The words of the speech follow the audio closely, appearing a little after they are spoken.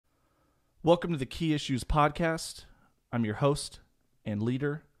Welcome to the Key Issues Podcast. I'm your host and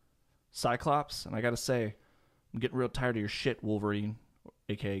leader, Cyclops, and I gotta say, I'm getting real tired of your shit, Wolverine,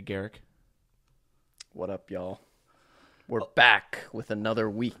 aka Garrick. What up, y'all? We're back with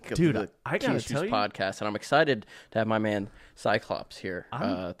another week of the I Key gotta Issues tell you, podcast, and I'm excited to have my man Cyclops here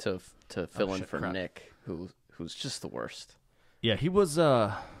to fill in for crap. Nick, who's just the worst. Yeah, he was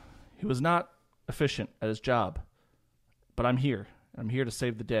not efficient at his job, but I'm here. I'm here to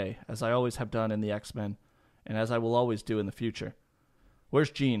save the day, as I always have done in the X-Men, and as I will always do in the future.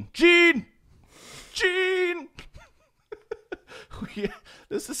 Where's Jean? Jean!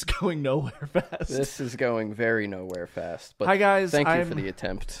 This is going nowhere fast. This is going very nowhere fast. But Hi, guys. Thank you for the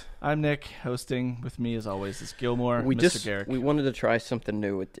attempt. I'm Nick. Hosting with me, as always, is Gilmore, We Mr. Garrick. we wanted to try something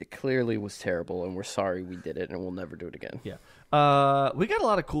new. It clearly was terrible, and we're sorry we did it, and we'll never do it again. Yeah. We got a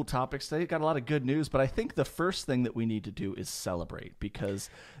lot of cool topics today. Got a lot of good news, but I think the first thing that we need to do is celebrate because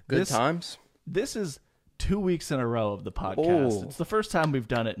Good times. This is 2 weeks in a row of the podcast. Oh. It's the first time we've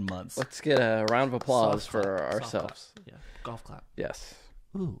done it in months. Let's get a round of applause Soft for clap, soft ourselves. clap. Yeah. Golf clap. Yes.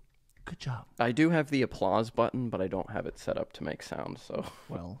 Ooh, good job. I do have the applause button, but I don't have it set up to make sound, so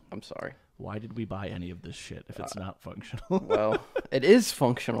Well, I'm sorry. why did we buy any of this shit if it's not functional? Well, it is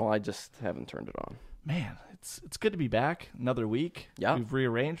functional. I just haven't turned it on. Man, it's good to be back. Another week. Yeah. We've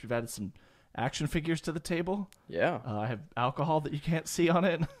rearranged. We've added some action figures to the table. Yeah. I have alcohol that you can't see on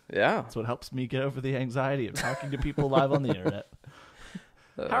it. Yeah. That's what helps me get over the anxiety of talking to people live on the internet.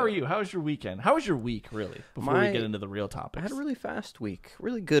 How are you? How was your weekend? How was your week, really, before we get into the real topics? I had a really fast week.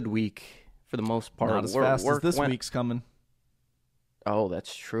 Really good week for the most part. Not as fast as this week's coming. Oh,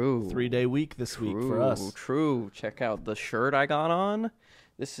 that's true. 3-day week this week for us. True. Check out the shirt I got on.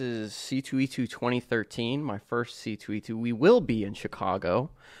 This is C2E2 2013, my first C2E2. We will be in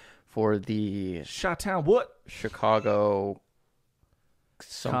Chicago for the Chi-Town, what? Chicago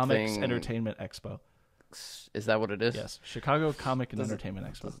something. Comics Entertainment Expo. Is that what it is? Yes, Chicago Comic and Entertainment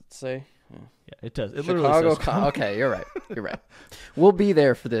Expo. Does it say? Yeah, it does. It Chicago. literally says Okay, you're right. You're right. We'll be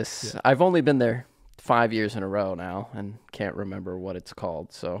there for this. Yeah. I've only been there 5 years in a row now, and can't remember what it's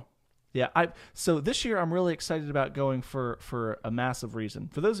called. So Yeah, so this year I'm really excited about going for a massive reason.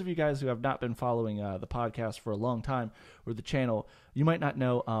 For those of you guys who have not been following the podcast for a long time or the channel, you might not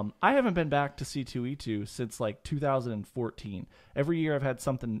know I haven't been back to C2E2 since like 2014. Every year I've had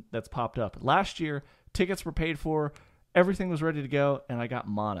something that's popped up. Last year, tickets were paid for, everything was ready to go, and I got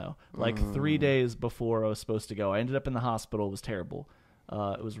mono like 3 days before I was supposed to go. I ended up in the hospital. It was terrible.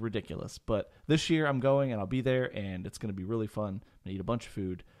 It was ridiculous. But this year I'm going, and I'll be there, and it's going to be really fun. I'm going to eat a bunch of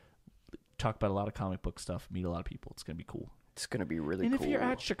food, talk about a lot of comic book stuff, meet a lot of people. It's going to be cool. it's going to be really And cool. if you're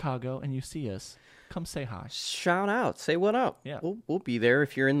at Chicago and you see us, come say hi. Shout out. Say what up. Yeah. We'll be there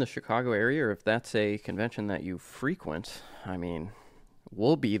if you're in the Chicago area or if that's a convention that you frequent. I mean,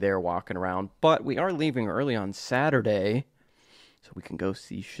 we'll be there walking around. But we are leaving early on Saturday so we can go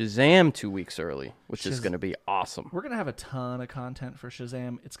see Shazam 2 weeks early, which is going to be awesome. We're going to have a ton of content for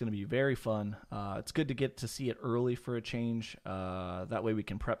Shazam. It's going to be very fun. It's good to get to see it early for a change. That way we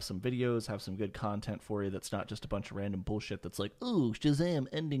can prep some videos, have some good content for you that's not just a bunch of random bullshit that's like, ooh, Shazam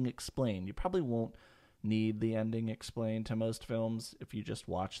ending explained. You probably won't need the ending explained to most films if you just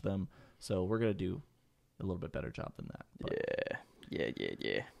watch them. So we're going to do a little bit better job than that. But. Yeah.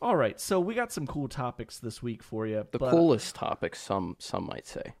 All right, so we got some cool topics this week for you. The coolest topic, some might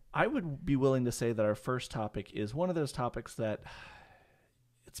say. I would be willing to say that our first topic is one of those topics that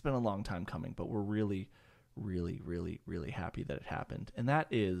it's been a long time coming, but we're really, really, really, really happy that it happened. And that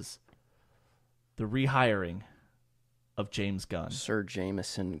is the rehiring of James Gunn. Sir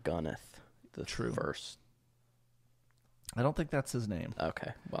Jameson Gunneth, the first. I don't think that's his name.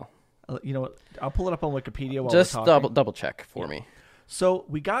 Okay, well. You know what? I'll pull it up on Wikipedia while Just we're talking. double check for me. So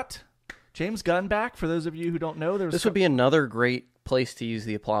we got James Gunn back. For those of you who don't know, this would be another great place to use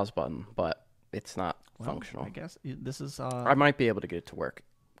the applause button, but it's not functional. I guess this is. I might be able to get it to work.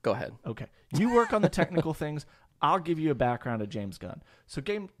 Go ahead. Okay, you work on the technical things. I'll give you a background of James Gunn. So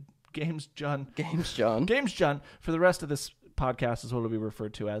James Gunn. For the rest of this podcast is what it'll be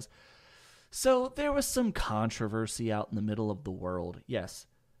referred to as. So there was some controversy out in the middle of the world. Yes.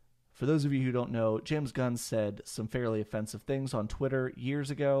 For those of you who don't know, James Gunn said some fairly offensive things on Twitter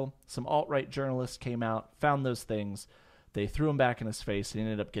years ago. Some alt-right journalists came out, found those things. They threw him back in his face, and he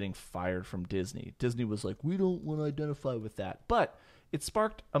ended up getting fired from Disney. Disney was like, we don't want to identify with that. But it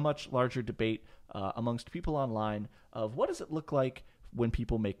sparked a much larger debate amongst people online of what does it look like when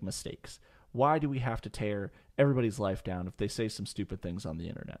people make mistakes? Why do we have to tear everybody's life down if they say some stupid things on the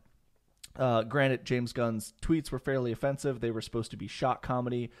internet? Granted, James Gunn's tweets were fairly offensive. They were supposed to be shock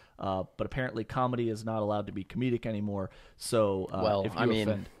comedy, but apparently comedy is not allowed to be comedic anymore. So, if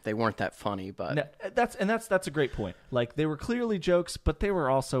you they weren't that funny, but that's a great point. Like, they were clearly jokes, but they were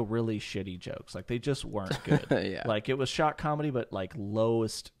also really shitty jokes. Like, they just weren't good. Yeah. Like, it was shock comedy, but like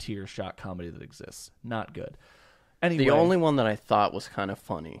lowest tier shock comedy that exists. Not good. Anyway, the only one that I thought was kind of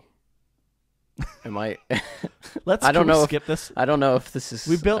funny. Am I? Skip this. I don't know if this is.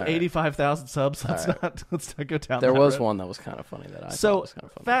 We built 85,000 subs. Let's not go down. There was one that was kind of funny that I thought was kind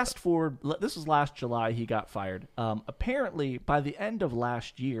of funny. Fast forward. This was last July. He got fired. Apparently, by the end of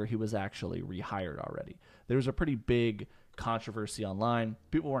last year, he was actually rehired already. There was a pretty big controversy online.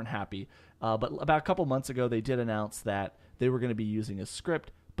 People weren't happy. But about a couple months ago, they did announce that they were going to be using a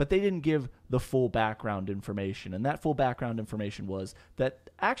script, but they didn't give the full background information. And that full background information was that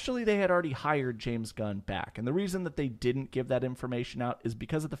actually they had already hired James Gunn back. And the reason that they didn't give that information out is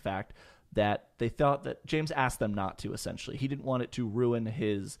because of the fact that they thought that James asked them not to, essentially. He didn't want it to ruin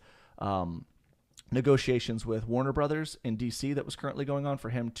his negotiations with Warner Brothers in DC that was currently going on for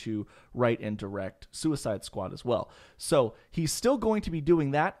him to write and direct Suicide Squad as well. So he's still going to be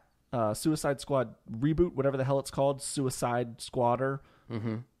doing that Suicide Squad reboot, whatever the hell it's called, Suicide Squadder.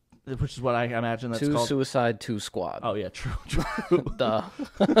 Mm-hmm. Which is what I imagine that's called. Suicide 2 Squad. Oh, yeah, true. Duh.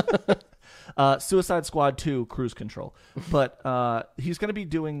 Suicide Squad 2 Cruise Control. But he's going to be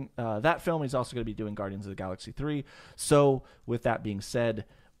doing that film. He's also going to be doing Guardians of the Galaxy 3. So, with that being said,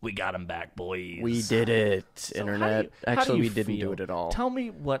 we got him back, boys. We did it, so Internet. Actually, we didn't do it at all. Tell me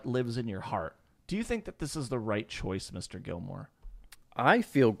what lives in your heart. Do you think that this is the right choice, Mr. Gilmore? I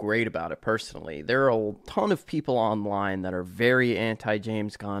feel great about it personally. There are a ton of people online that are very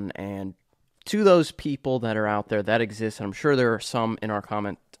anti-James Gunn, and to those people that are out there that exist, and I'm sure there are some in our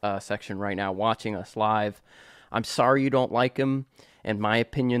comment section right now watching us live, I'm sorry you don't like him. In my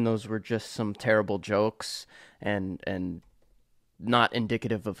opinion, those were just some terrible jokes and not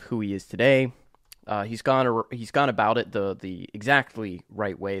indicative of who he is today. He's gone about it the exactly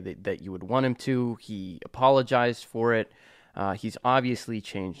right way that you would want him to. He apologized for it. He's obviously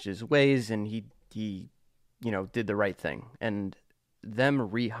changed his ways, and he did the right thing. And them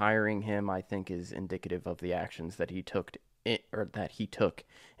rehiring him, I think, is indicative of the actions that he took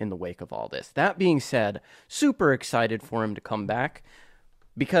in the wake of all this. That being said, super excited for him to come back,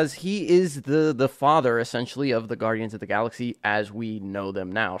 because he is the father, essentially, of the Guardians of the Galaxy as we know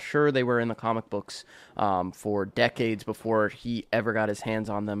them now. Sure, they were in the comic books for decades before he ever got his hands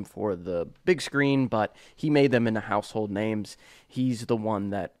on them for the big screen, but he made them into household names. He's the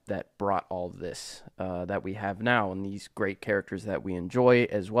one that brought all this that we have now, and these great characters that we enjoy,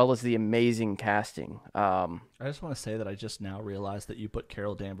 as well as the amazing casting. I just want to say that I just now realized that you put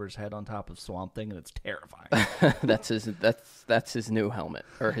Carol Danvers' head on top of Swamp Thing, and it's terrifying. That's his new helmet,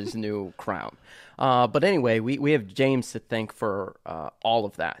 or his new crown. But anyway, we have James to thank for all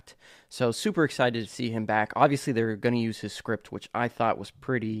of that. So super excited to see him back. Obviously, they're going to use his script, which I thought was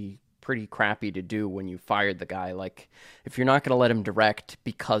pretty crappy to do when you fired the guy. Like, if you're not going to let him direct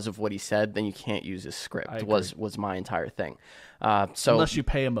because of what he said, then you can't use his script. Was my entire thing. So unless you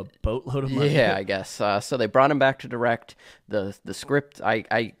pay him a boatload of money. Yeah, I guess. So they brought him back to direct the script.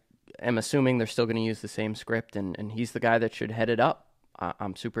 I am assuming they're still going to use the same script, and he's the guy that should head it up.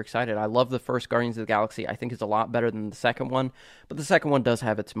 I'm super excited. I love the first Guardians of the Galaxy. I think it's a lot better than the second one, but the second one does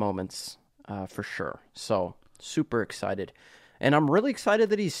have its moments for sure. So super excited. And I'm really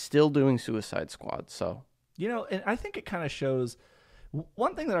excited that he's still doing Suicide Squad. So, and I think it kind of shows.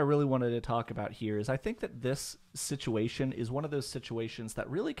 One thing that I really wanted to talk about here is I think that this situation is one of those situations that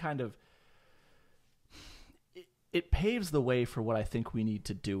really kind of it paves the way for what I think we need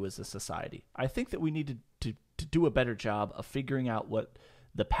to do as a society. I think that we need to do a better job of figuring out what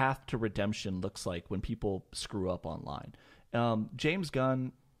the path to redemption looks like when people screw up online. James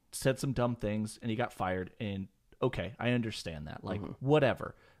Gunn said some dumb things and he got fired, and okay, I understand that. Like,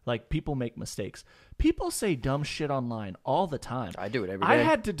 whatever. Like, people make mistakes. People say dumb shit online all the time. I do it every day. I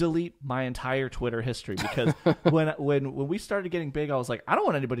had to delete my entire Twitter history because when we started getting big, I was like, I don't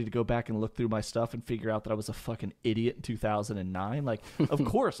want anybody to go back and look through my stuff and figure out that I was a fucking idiot in 2009. Like, of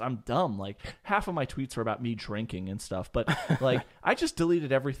course, I'm dumb. Like, half of my tweets are about me drinking and stuff. But, like, I just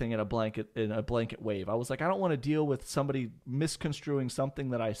deleted everything in a blanket wave. I was like, I don't want to deal with somebody misconstruing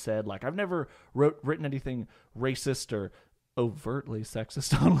something that I said. Like, I've never written anything racist or overtly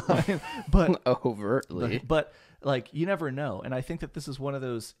sexist online, but overtly, but like, you never know. And I think that this is one of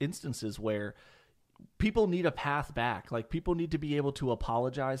those instances where people need a path back. Like, people need to be able to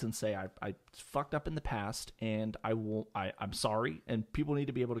apologize and say, I fucked up in the past and I'm sorry. And people need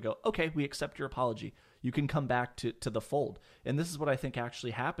to be able to go, okay, we accept your apology. You can come back to the fold. And this is what I think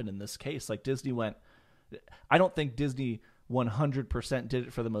actually happened in this case. Like, Disney I don't think Disney 100% did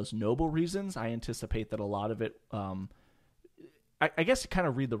it for the most noble reasons. I anticipate that a lot of it, I guess you kind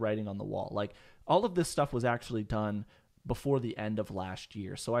of read the writing on the wall. Like, all of this stuff was actually done before the end of last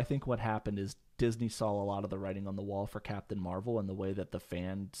year. So I think what happened is Disney saw a lot of the writing on the wall for Captain Marvel and the way that the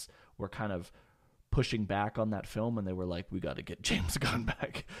fans were kind of pushing back on that film, and they were like, we got to get James Gunn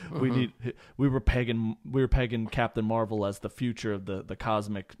back. We were pegging Captain Marvel as the future of the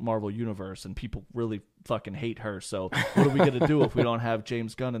cosmic Marvel universe, and people really fucking hate her. So what are we going to do if we don't have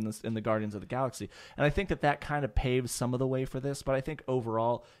James Gunn in the Guardians of the Galaxy? And I think that kind of paves some of the way for this, but I think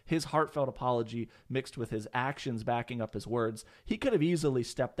overall his heartfelt apology mixed with his actions backing up his words, he could have easily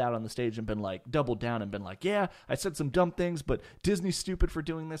stepped out on the stage and been like, doubled down and been like, yeah, I said some dumb things, but Disney's stupid for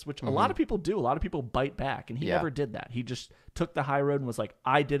doing this, which a lot of people do. A lot of people bite back, and he never did that. He just took the high road and was like,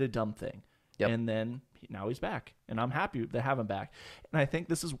 I did a dumb thing. And then now he's back, and I'm happy to have him back. And I think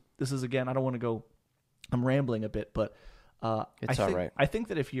this is again, I don't want to go, I'm rambling a bit, but it's all right. I think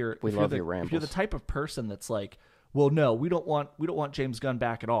that if you're the type of person that's like, well, no, we don't want James Gunn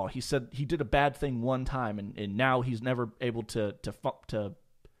back at all. He said he did a bad thing one time, and now he's never able to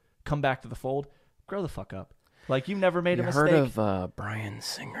come back to the fold. Grow the fuck up. Like, you've never made a mistake. Heard of Bryan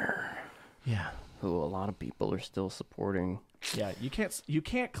Singer? Yeah, who a lot of people are still supporting. Yeah, you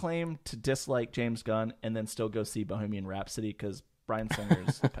can't claim to dislike James Gunn and then still go see Bohemian Rhapsody, because Bryan Singer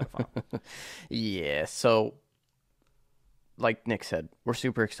is a pedophile. Yeah, so like Nick said, we're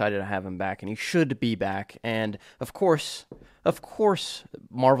super excited to have him back, and he should be back. And of course,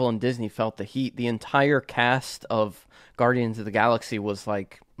 Marvel and Disney felt the heat. The entire cast of Guardians of the Galaxy was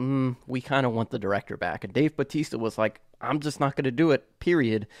like, we kind of want the director back. And Dave Bautista was like, I'm just not going to do it,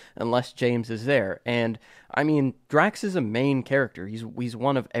 period, unless James is there. And, I mean, Drax is a main character. He's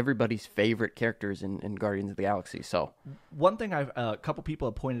one of everybody's favorite characters in Guardians of the Galaxy. So, one thing a couple people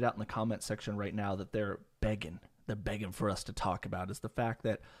have pointed out in the comment section right now that they're begging for us to talk about is the fact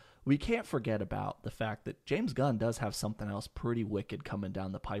that we can't forget about the fact that James Gunn does have something else pretty wicked coming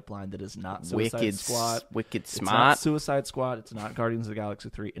down the pipeline that is not Suicide Squad. Wicked smart. It's not Suicide Squad. It's not Guardians of the Galaxy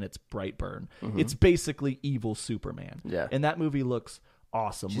 3, and it's Brightburn. It's basically evil Superman. Yeah. And that movie looks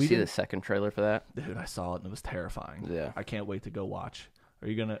awesome. Did you see the second trailer for that? Dude, I saw it, and it was terrifying. Yeah. I can't wait to go watch.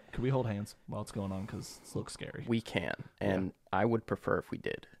 Can we hold hands while it's going on? Because it looks scary. We can, and I would prefer if we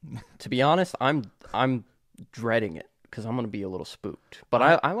did. To be honest, I'm dreading it, because I'm going to be a little spooked. But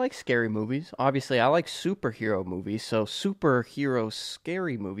I like scary movies. Obviously, I like superhero movies, so superhero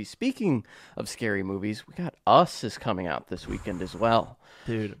scary movies. Speaking of scary movies, we got Us is coming out this weekend as well.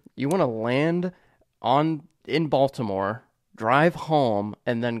 Dude. You want to land in Baltimore, drive home,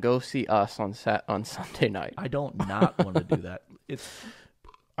 and then go see Us on Sunday night. I don't not want to do that.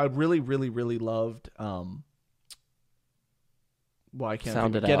 I really, really, really loved... Well, I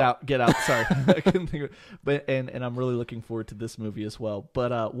can't think of, Get Out. Sorry, I couldn't think of it. But and I'm really looking forward to this movie as well.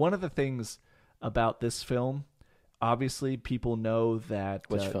 But one of the things about this film, obviously, people know that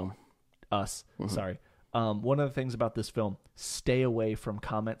which film? Us. Sorry. One of the things about this film, stay away from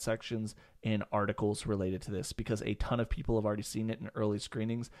comment sections and articles related to this, because a ton of people have already seen it in early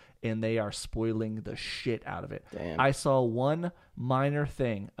screenings, and they are spoiling the shit out of it. Damn. I saw one minor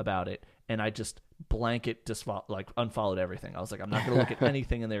thing about it, and I just unfollowed everything. I was like, I'm not going to look at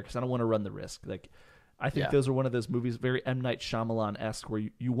anything in there because I don't want to run the risk. Like, I think those are one of those movies, very M. Night Shyamalan-esque, where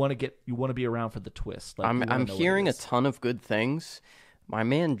you want to be around for the twist. Like, I'm hearing a ton of good things. My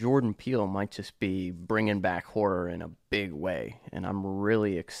man Jordan Peele might just be bringing back horror in a big way, and I'm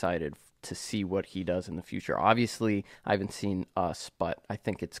really excited to see what he does in the future. Obviously, I haven't seen Us, but I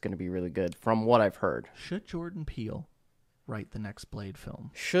think it's going to be really good from what I've heard. Should Jordan Peele write the next Blade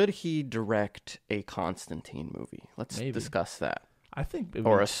film? Should he direct a Constantine movie? Let's discuss that. I think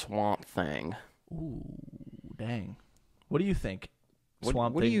a Swamp Thing. Ooh, dang. What do you think?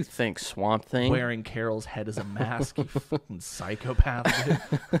 What do you think, Swamp Thing? Wearing Carol's head as a mask, you fucking psychopath.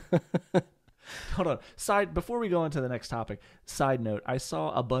 Hold on. Before we go into the next topic, side note, I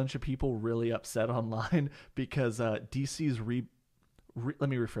saw a bunch of people really upset online because DC's let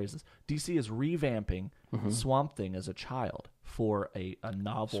me rephrase this. DC is revamping Swamp Thing as a child for a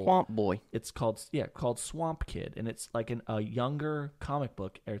novel. Swamp Boy. It's called Swamp Kid, and it's like a younger comic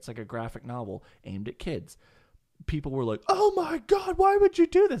book, or it's like a graphic novel aimed at kids. People were like, "Oh my god, why would you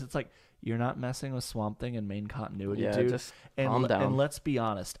do this?" It's like, you're not messing with Swamp Thing and main continuity, Yeah, dude. just calm down. And let's be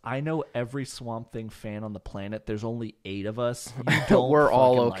honest. I know every Swamp Thing fan on the planet. There's only 8 of us. You don't We're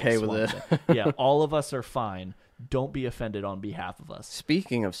all fucking okay like with Swamp it. Thing. Yeah, all of us are fine. Don't be offended on behalf of us.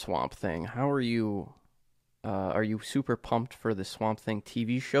 Speaking of Swamp Thing, how are you? Are you super pumped for the Swamp Thing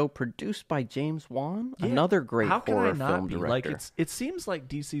TV show produced by James Wan? Yeah, Another great how can horror I not film be? director. Like it seems like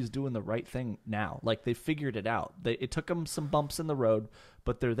DC's doing the right thing now. Like they figured it out. It took them some bumps in the road,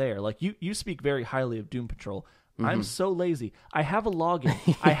 but they're there. Like you speak very highly of Doom Patrol. I'm so lazy. I have a login.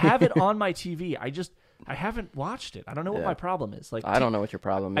 I have it on my TV. I haven't watched it. I don't know what my problem is. Like I don't know what your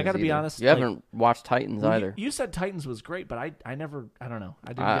problem is. I got to be either. honest. You haven't watched Titans either. You said Titans was great, but I never. I don't know.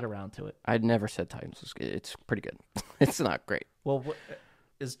 I didn't get around to it. I'd never said Titans was good. It's pretty good. It's not great. Well,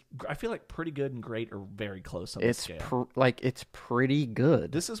 I feel like pretty good and great are very close on the scale. It's pretty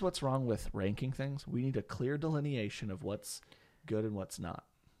good. This is what's wrong with ranking things. We need a clear delineation of what's good and what's not.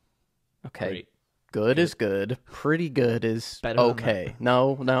 Okay. Great. Good is good. Pretty good is Better than okay.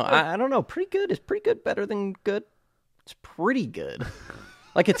 No, I don't know. Pretty good is pretty good. Better than good. It's pretty good.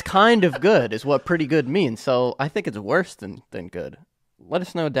 Like it's kind of good is what pretty good means. So I think it's worse than good. Let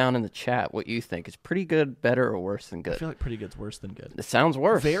us know down in the chat what you think. Is pretty good better or worse than I good? feel like pretty good's worse than good. It sounds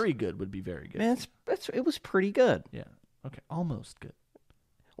worse. Very good would be very good. Man, it was pretty good. Yeah. Okay. Almost good.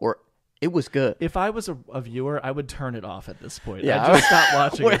 Or it was good. If I was a viewer, I would turn it off at this point. Yeah. I'd just stop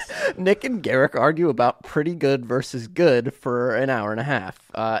watching it. Nick and Garrick argue about pretty good versus good for an hour and a half.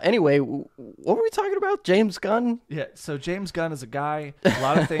 Anyway, what were we talking about? James Gunn? Yeah, so James Gunn is a guy, a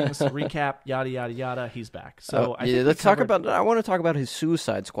lot of things, recap, yada, yada, yada, he's back. So I think let's talk about, I want to talk about his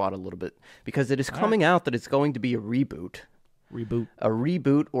Suicide Squad a little bit, because it is coming out that it's going to be a reboot. A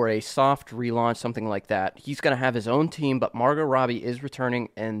reboot or a soft relaunch, something like that. He's going to have his own team, but Margot Robbie is returning,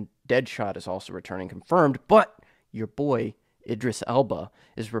 and Deadshot is also returning, confirmed. But your boy, Idris Elba,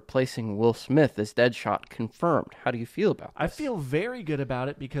 is replacing Will Smith as Deadshot, confirmed. How do you feel about this? I feel very good about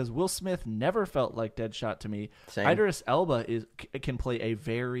it because Will Smith never felt like Deadshot to me. Same. Idris Elba can play a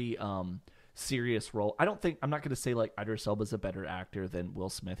very serious role. I'm not going to say like Idris Elba's a better actor than Will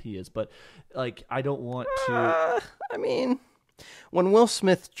Smith. He is, but like I don't want to. I mean, when Will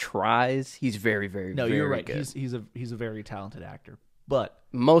Smith tries, he's very, very, no, very you're right. good. He's a very talented actor, but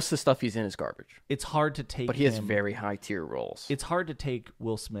most of the stuff he's in is garbage. it's hard to take. But he has very high tier roles. It's hard to take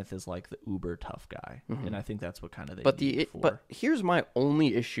Will Smith as like the uber tough guy, and I think that's what kind of they. But here's my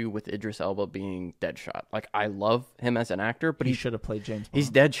only issue with Idris Elba being Deadshot. Like I love him as an actor, but he should have played James Bond. He's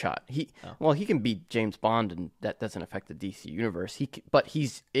Deadshot. He can be James Bond, and that doesn't affect the DC universe. But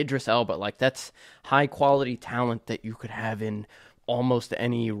he's Idris Elba. Like that's high quality talent that you could have in almost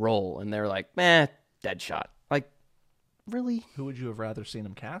any role, and they're like, Deadshot. Like, really? Who would you have rather seen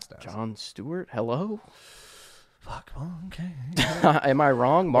him cast as? Jon Stewart? Hello? Fuck. Well, okay. Am I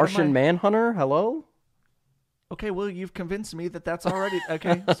wrong? Martian Manhunter? Hello? Okay, well, you've convinced me that's already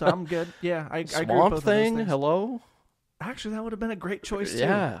okay. So I'm good. Yeah, I agree with both Swamp of those Thing? things. Hello? Actually, that would have been a great choice too.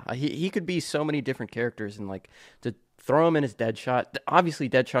 Yeah, he could be so many different characters, and like to throw him in as Deadshot. Obviously,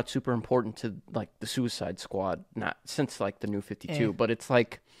 Deadshot's super important to like the Suicide Squad, not since like the New 52, but it's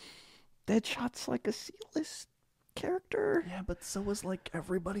like Deadshot's like a C-list character. Yeah, but so was like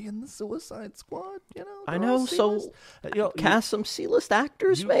everybody in the Suicide Squad. You know, I know. So cast some C-list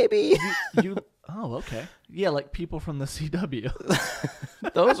actors, maybe. Oh, okay. Yeah, like people from the CW.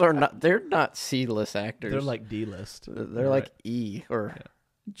 Those are not. They're not C-list actors. They're like D-list. They're like E or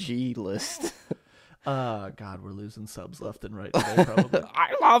G-list. God, we're losing subs left and right today, probably.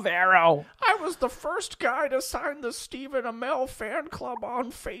 I love Arrow. I was the first guy to sign the Stephen Amell fan club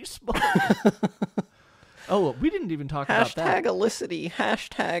on Facebook. Oh, we didn't even talk about that. Hashtag Elicity.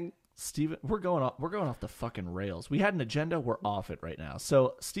 Stephen, we're going off the fucking rails. We had an agenda. We're off it right now.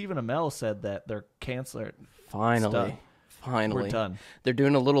 So Stephen Amell said that they're canceling. Finally, we're done. They're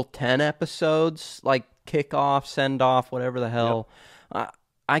doing a little 10 episodes, like kickoff, send off, whatever the hell. Yep.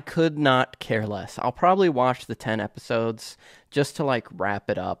 I could not care less. I'll probably watch the 10 episodes just to like wrap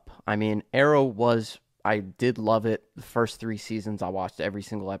it up. I mean, I did love it. The first 3 seasons, I watched every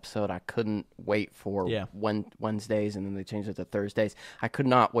single episode. I couldn't wait for Wednesdays, and then they changed it to Thursdays. I could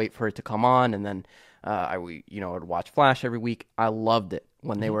not wait for it to come on, and then I would watch Flash every week. I loved it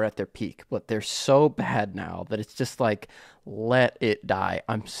when they were at their peak, but they're so bad now that it's just like, let it die.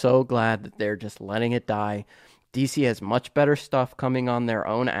 I'm so glad that they're just letting it die. DC has much better stuff coming on their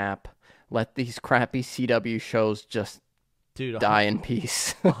own app. Let these crappy CW shows just die in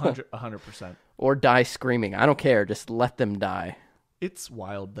peace. 100%. Or die screaming. I don't care. Just let them die. It's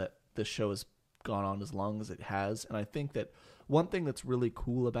wild that this show has gone on as long as it has. And I think that one thing that's really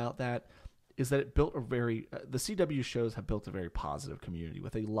cool about that is that it built a very the CW shows have built a very positive community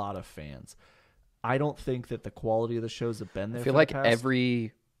with a lot of fans. I don't think that the quality of the shows have been there. I feel like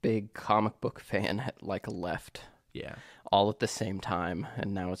every big comic book fan had like left. Yeah. All at the same time,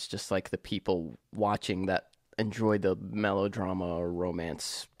 and now it's just like the people watching that enjoy the melodrama or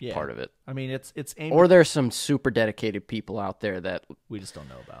romance part of it. I mean, it's or there's some super dedicated people out there that we just don't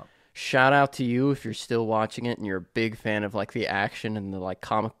know about. Shout out to you if you're still watching it and you're a big fan of like the action and the like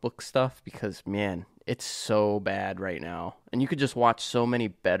comic book stuff, because man, it's so bad right now. And you could just watch so many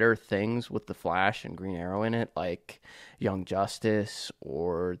better things with the Flash and Green Arrow in it, like Young Justice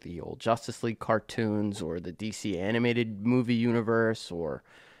or the old Justice League cartoons or the DC animated movie universe, or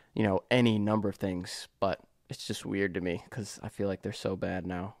any number of things. But it's just weird to me because I feel like they're so bad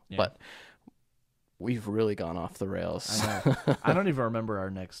now. Yeah. But we've really gone off the rails. I know. I don't even remember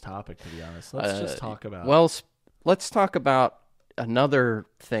our next topic, to be honest. Let's just talk about... Well, let's talk about another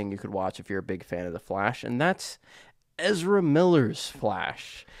thing you could watch if you're a big fan of The Flash, and that's Ezra Miller's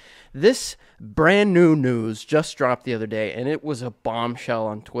Flash. This brand new news just dropped the other day, and it was a bombshell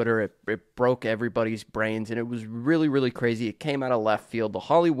on Twitter. It broke everybody's brains, and it was really, really crazy. It came out of left field. The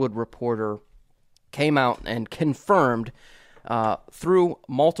Hollywood Reporter came out and confirmed through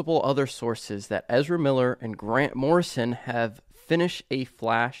multiple other sources that Ezra Miller and Grant Morrison have finished a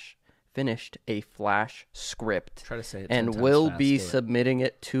Flash script. Try to say it and will be submitting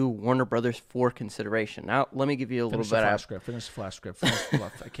it to Warner Brothers for consideration. Now, let me give you a little bit of Finish the Flash script.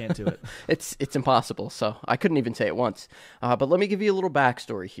 I can't do it. It's impossible, so I couldn't even say it once. But let me give you a little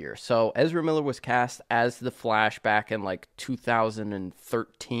backstory here. So Ezra Miller was cast as the Flash back in like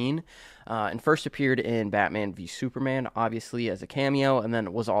 2013. And first appeared in Batman v Superman, obviously, as a cameo, and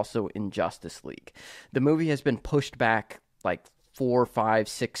then was also in Justice League. The movie has been pushed back like 4, 5,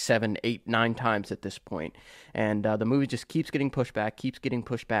 6, 7, 8, 9 times at this point. And the movie just keeps getting pushed back,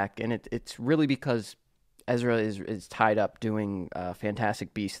 and it's really because Ezra is tied up doing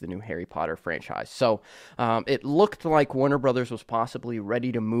Fantastic Beasts, the new Harry Potter franchise. So it looked like Warner Brothers was possibly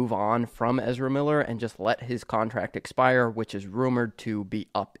ready to move on from Ezra Miller and just let his contract expire, which is rumored to be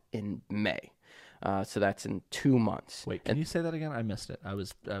up in May. So that's in 2 months. Wait, can you say that again? I missed it. I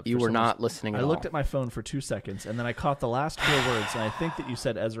was. You were not listening at all. I looked at my phone for 2 seconds, and then I caught the last 4 words, and I think that you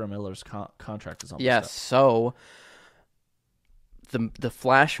said Ezra Miller's contract is almost up. Yes, so the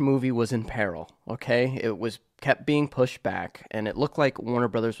Flash movie was in peril, okay? It kept being pushed back, and it looked like Warner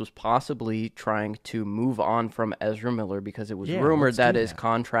Brothers was possibly trying to move on from Ezra Miller because it was rumored that his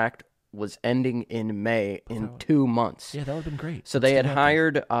contract was ending in May in 2 months. Yeah, that would have been great. So they had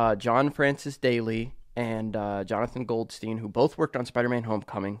hired John Francis Daly and Jonathan Goldstein, who both worked on Spider-Man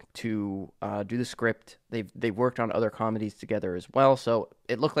Homecoming, to do the script. They've worked on other comedies together as well, so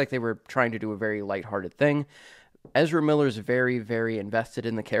it looked like they were trying to do a very lighthearted thing. Ezra Miller's very, very invested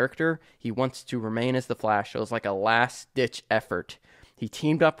in the character. He wants to remain as the Flash, so it was like a last-ditch effort. He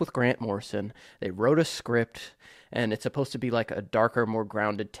teamed up with Grant Morrison. They wrote a script, and it's supposed to be like a darker, more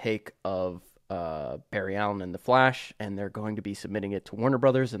grounded take of Barry Allen and the Flash, and they're going to be submitting it to Warner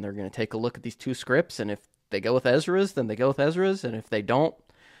Brothers, and they're going to take a look at these 2 scripts, and if they go with Ezra's, then they go with Ezra's, and if they don't,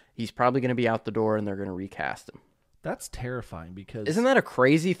 he's probably going to be out the door, and they're going to recast him. That's terrifying because... Isn't that a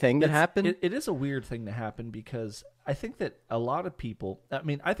crazy thing that happened? It is a weird thing to happen because I think that a lot of people... I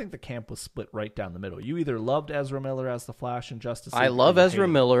mean, I think the camp was split right down the middle. You either loved Ezra Miller as the Flash in Justice League... I love Ezra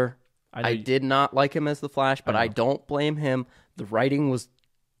Miller. I did not like him as the Flash, but I don't blame him. The writing was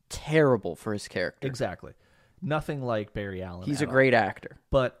terrible for his character. Exactly. Nothing like Barry Allen. He's a great actor.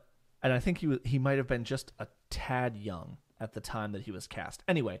 And I think he might have been just a tad young at the time that he was cast.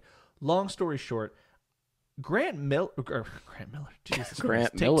 Anyway, long story short... Grant Miller. Jesus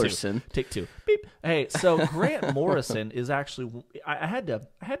Grant Millerson. Take two. Beep. Hey, so Grant Morrison is actually. I had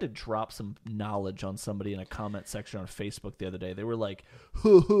to drop some knowledge on somebody in a comment section on Facebook the other day. They were like,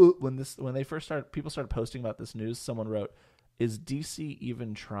 when they first started, people started posting about this news. Someone wrote, "Is DC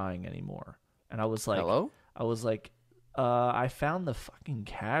even trying anymore?" And I was like, "Hello." I was like, I found the fucking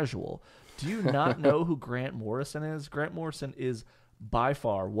casual. Do you not know who Grant Morrison is? Grant Morrison is by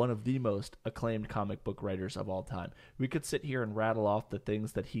far one of the most acclaimed comic book writers of all time. We could sit here and rattle off the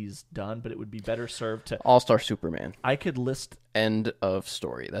things that he's done, but it would be better served to... All-Star Superman. I could list... End of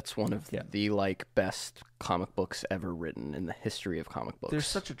story. That's one of the best comic books ever written in the history of comic books. There's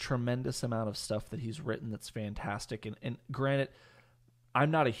such a tremendous amount of stuff that he's written that's fantastic. And granted, I'm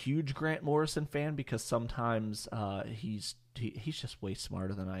not a huge Grant Morrison fan because sometimes he's just way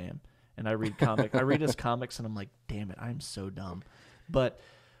smarter than I am. And I read his comics and I'm like, damn it, I'm so dumb. But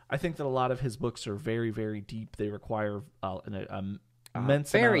I think that a lot of his books are very, very deep. They require an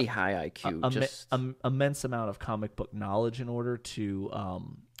immense high IQ, immense amount of comic book knowledge in order to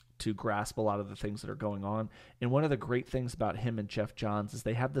to grasp a lot of the things that are going on. And one of the great things about him and Jeff Johns is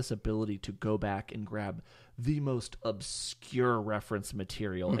they have this ability to go back and grab the most obscure reference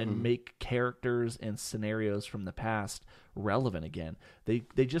material and make characters and scenarios from the past relevant again.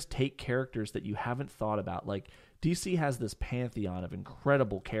 They just take characters that you haven't thought about. Like, DC has this pantheon of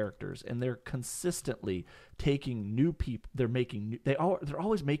incredible characters, and they're consistently taking new people. They're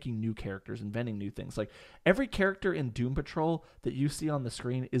always making new characters, inventing new things. Like, every character in Doom Patrol that you see on the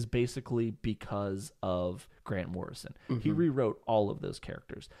screen is basically because of Grant Morrison. He rewrote all of those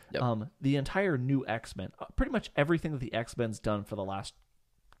characters. Yep. The entire new X-Men, pretty much everything that the X-Men's done for the last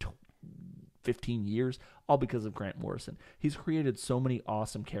 15 years, all because of Grant Morrison. He's created so many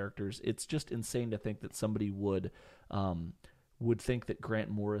awesome characters. It's just insane to think that somebody would think that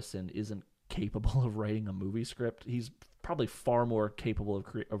Grant Morrison isn't capable of writing a movie script. He's probably far more capable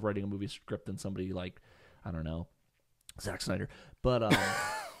of writing a movie script than somebody like, I don't know, Zack Snyder. But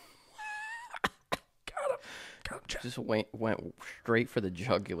just went straight for the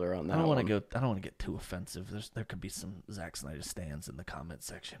jugular on that. I don't want to get too offensive. There could be some Zack Snyder stands in the comment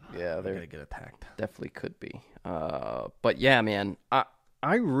section. Yeah, they're gonna get attacked. Definitely could be. But yeah, man,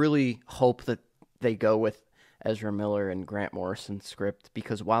 I really hope that they go with Ezra Miller and Grant Morrison's script,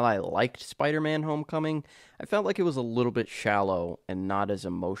 because while I liked Spider-Man: Homecoming, I felt like it was a little bit shallow and not as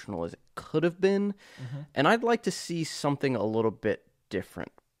emotional as it could have been. And I'd like to see something a little bit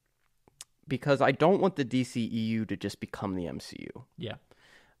different, because I don't want the DCEU to just become the MCU. Yeah.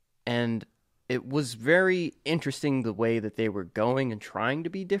 And it was very interesting the way that they were going and trying to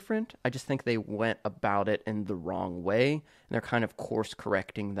be different. I just think they went about it in the wrong way, and they're kind of course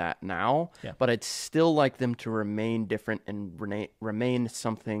correcting that now. Yeah. But I'd still like them to remain different and remain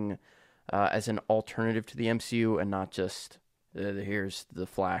something as an alternative to the MCU, and not just here's the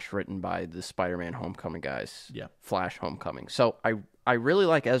Flash written by the Spider-Man Homecoming guys. Yeah. Flash Homecoming. So I really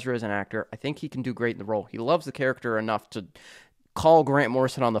like Ezra as an actor. I think he can do great in the role. He loves the character enough to call Grant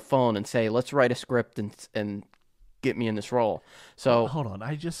Morrison on the phone and say, let's write a script and get me in this role. So hold on.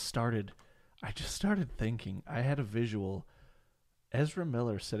 I just started thinking. I had a visual. Ezra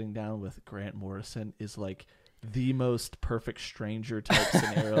Miller sitting down with Grant Morrison is like the most perfect stranger type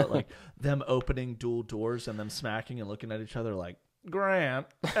scenario. Like them opening dual doors and them smacking and looking at each other like, Grant,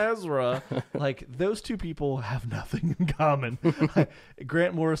 Ezra, like those two people have nothing in common.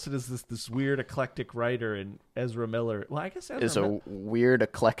 Grant Morrison is this weird eclectic writer, and Ezra Miller, well, I guess Ezra is a weird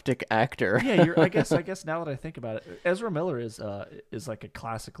eclectic actor. Yeah, I guess now that I think about it, Ezra Miller is like a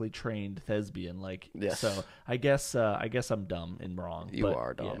classically trained thespian. Like, yes. So I guess I'm dumb and wrong. You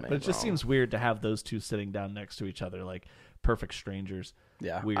are dumb, but it just seems weird to have those two sitting down next to each other like perfect strangers.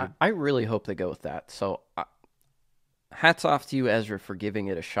 Yeah, weird. I really hope they go with that. So. Hats off to you, Ezra, for giving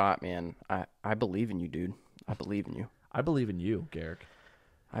it a shot, man. I believe in you, dude. I believe in you. I believe in you, Garrick.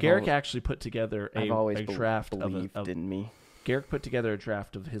 Garrick actually put together a draft in me. Garrick put together a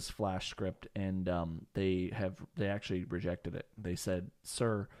draft of his Flash script, and they actually rejected it. They said,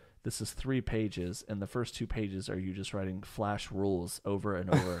 "Sir, this is 3 pages, and the first 2 pages are you just writing Flash rules over and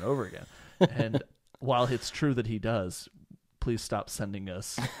over and over again." And while it's true that he does, please stop sending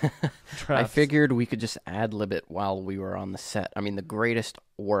us drafts. I figured we could just ad-lib it while we were on the set. I mean, the greatest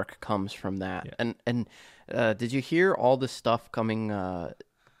work comes from that. Yeah. And did you hear all the stuff coming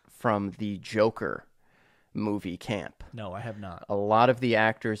from the Joker movie camp? No, I have not. A lot of the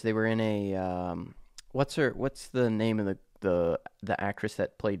actors, they were in a what's the name of the actress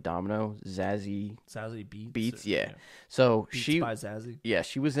that played Domino? Zazie Beetz. Yeah. So Beats by Zazie. Yeah,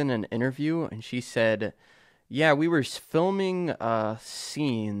 she was in an interview and she said, yeah, we were filming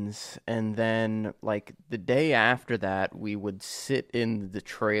scenes, and then like the day after that, we would sit in the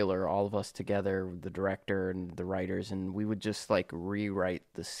trailer, all of us together, the director and the writers, and we would just like rewrite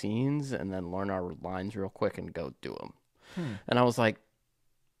the scenes and then learn our lines real quick and go do them. And I was like,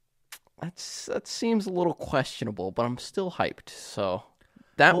 that seems a little questionable, but I'm still hyped. So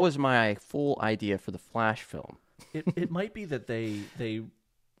that was my full idea for the Flash film. It might be that they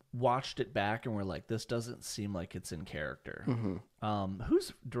watched it back and were like, this doesn't seem like it's in character.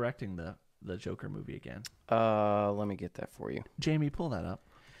 Who's directing the Joker movie again? Let me get that for you. Jamie, pull that up.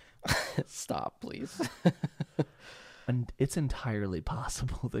 Stop, please. And it's entirely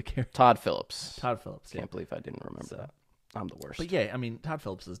possible the character Todd Phillips. Can't believe I didn't remember that. I'm the worst. But yeah, I mean, Todd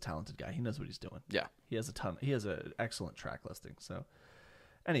Phillips is a talented guy. He knows what he's doing. Yeah. He has an excellent track listing. So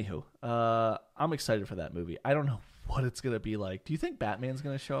anywho, I'm excited for that movie. I don't know what it's going to be like. Do you think Batman's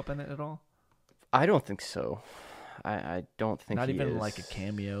going to show up in it at all? I don't think so. I don't think Not he even is. like a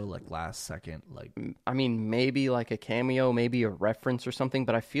cameo, like last second, like. I mean, maybe like a cameo, maybe a reference or something.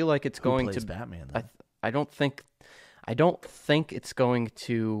 But I feel like it's going plays to Batman. Though? I don't think. I don't think it's going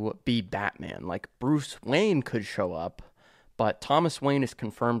to be Batman. Like, Bruce Wayne could show up, but Thomas Wayne is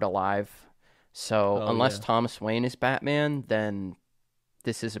confirmed alive. So unless Thomas Wayne is Batman, then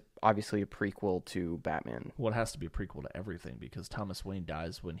this is obviously a prequel to Batman. Well, it has to be a prequel to everything because Thomas Wayne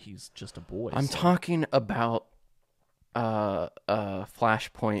dies when he's just a boy. I'm talking about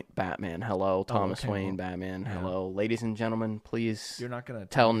Flashpoint Batman. Hello, Thomas Wayne Batman. Hello, ladies and gentlemen. Please, you're not gonna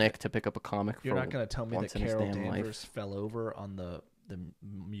tell Nick to pick up a comic. You're not gonna tell me that Carol Danvers fell over on the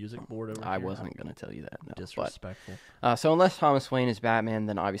music board over here. I wasn't gonna tell you that. No, disrespectful. So unless Thomas Wayne is Batman,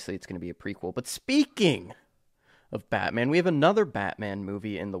 then obviously it's gonna be a prequel. But speaking of Batman, we have another Batman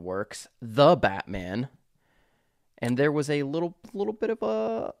movie in the works, The Batman, and there was a little bit of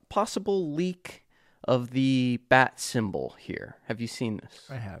a possible leak of the bat symbol here. Have you seen this?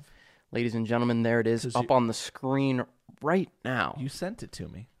 I have. Ladies and gentlemen, there it is up on the screen right now. You sent it to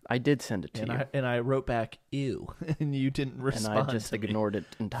me. I did send it to you. And I wrote back, ew, and you didn't respond. And I just ignored it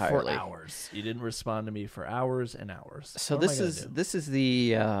entirely. For hours. You didn't respond to me for hours and hours. So this is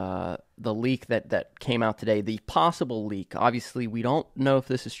the leak that came out today, the possible leak. Obviously, we don't know if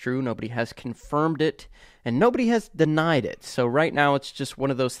this is true. Nobody has confirmed it, and nobody has denied it. So right now, it's just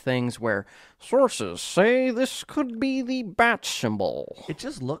one of those things where sources say this could be the bat symbol. It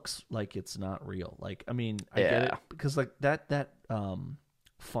just looks like it's not real. Like, I mean, I get it because like that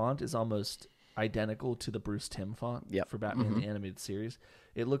font is almost identical to the Bruce Timm font for Batman the Animated Series.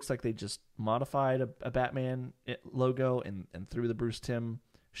 It looks like they just modified a Batman logo and threw the Bruce Timm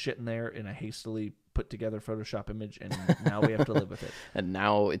shit in there in a hastily put together Photoshop image, and now we have to live with it. And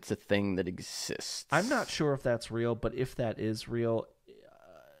now it's a thing that exists. I'm not sure if that's real, but if that is real,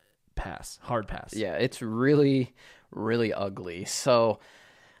 hard pass. Yeah, it's really, really ugly. So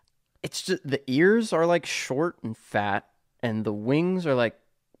it's just the ears are like short and fat, and the wings are like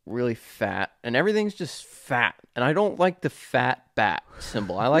really fat, and everything's just fat. And I don't like the fat bat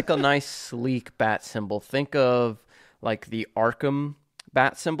symbol. I like a nice sleek bat symbol. Think of like the Arkham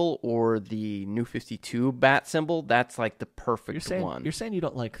bat symbol or the New 52 bat symbol. That's like the perfect one. You're saying you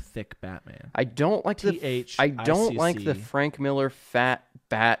don't like thick Batman. I don't like the Frank Miller fat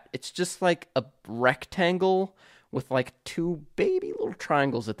bat. It's just like a rectangle with like two baby little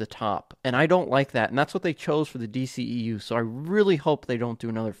triangles at the top. And I don't like that. And that's what they chose for the DCEU. So I really hope they don't do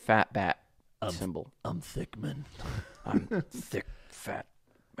another fat bat symbol. I'm thick, man. I'm thick, fat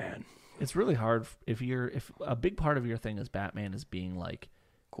man. It's really hard if a big part of your thing as Batman is being like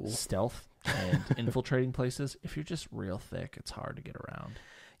cool stealth and infiltrating places. If you're just real thick, it's hard to get around.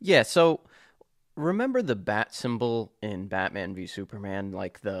 Yeah, so remember the bat symbol in Batman v Superman,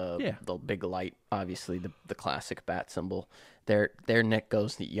 like the big light, obviously the classic bat symbol. There Nick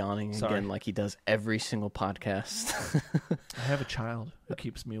goes yawning again like he does every single podcast. I have a child who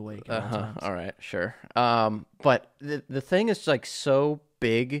keeps me awake at all times. All right, sure. But the thing is like so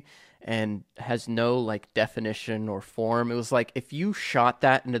big and has no like definition or form. It was like if you shot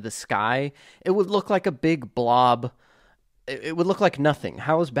that into the sky, it would look like a big blob. It would look like nothing.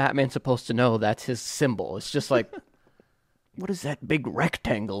 How is Batman supposed to know that's his symbol? It's just like, what is that big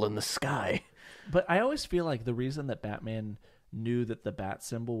rectangle in the sky? But I always feel like the reason that Batman knew that the bat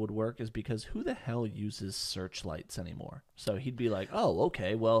symbol would work is because who the hell uses searchlights anymore? So he'd be like, oh,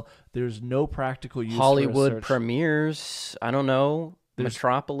 okay, well, there's no practical use Hollywood for a premieres, I don't know.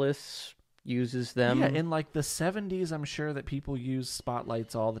 Metropolis uses them. Yeah, in like the 70s, I'm sure that people use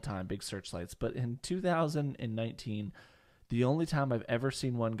spotlights all the time, big searchlights. But in 2019, the only time I've ever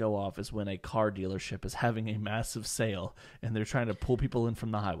seen one go off is when a car dealership is having a massive sale and they're trying to pull people in from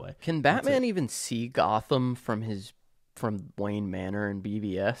the highway. Can Batman even see Gotham from Wayne Manor and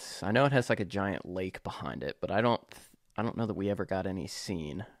BVS? I know it has like a giant lake behind it, but I don't know that we ever got any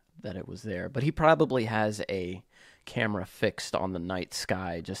scene that it was there. But he probably has a camera fixed on the night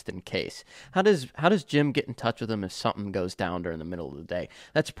sky just in case. How does Jim get in touch with him if something goes down during the middle of the day?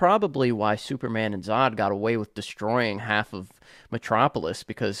 That's probably why Superman and Zod got away with destroying half of Metropolis,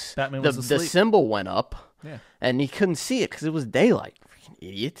 because the symbol went up and he couldn't see it because it was daylight. Freaking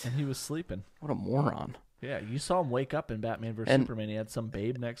idiot. And he was sleeping. What a moron. Yeah, you saw him wake up in Batman vs. Superman. He had some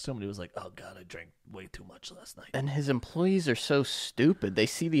babe next to him, and he was like, oh, God, I drank way too much last night. And his employees are so stupid. They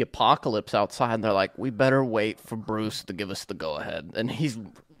see the apocalypse outside, and they're like, we better wait for Bruce to give us the go-ahead. And he's,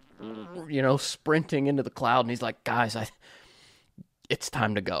 sprinting into the cloud, and he's like, guys, it's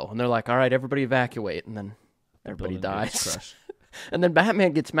time to go. And they're like, all right, everybody evacuate. And then everybody dies. And then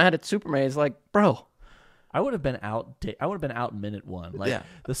Batman gets mad at Superman. He's like, bro. I would have been out minute one. Like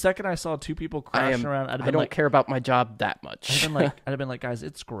the second I saw two people crashing around, I don't care about my job that much. I'd have been like, guys,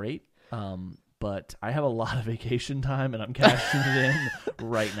 it's great. but I have a lot of vacation time, and I'm cashing it in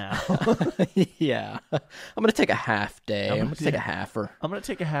right now. Yeah. I'm going to take a half day. I'm going to take a halfer. I'm going to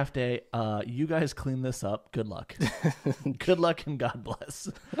take a half day. You guys clean this up. Good luck. Good luck and God bless.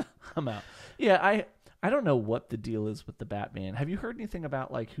 I'm out. Yeah, I don't know what the deal is with the Batman. Have you heard anything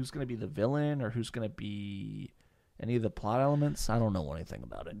about like who's going to be the villain or who's going to be any of the plot elements? I don't know anything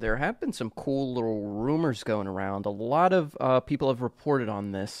about it. There have been some cool little rumors going around. A lot of people have reported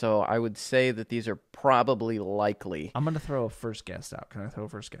on this, so I would say that these are probably likely. I'm going to throw a first guess out. Can I throw a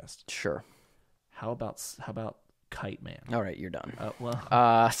first guess? Sure. How about Kite Man? All right, you're done.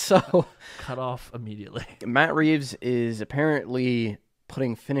 So cut off immediately. Matt Reeves is apparently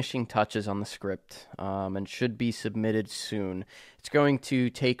putting finishing touches on the script and should be submitted soon. It's going to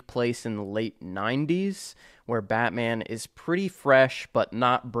take place in the late 90s, where Batman is pretty fresh but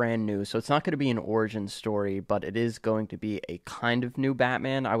not brand new. So it's not going to be an origin story, but it is going to be a kind of new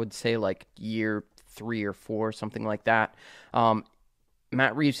Batman. I would say like year 3 or 4, something like that.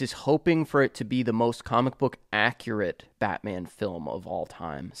 Matt Reeves is hoping for it to be the most comic book accurate Batman film of all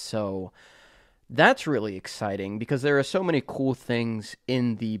time. So that's really exciting because there are so many cool things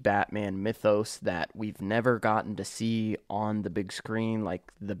in the Batman mythos that we've never gotten to see on the big screen,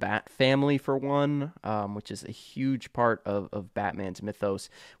 like the Bat family, for one, which is a huge part of Batman's mythos.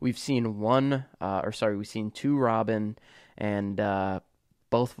 We've seen we've seen 2 Robin, and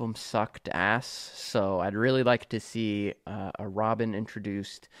both of them sucked ass, so I'd really like to see a Robin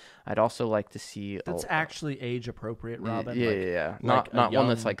introduced. I'd also like to see that's actually age-appropriate Robin. Yeah. Not one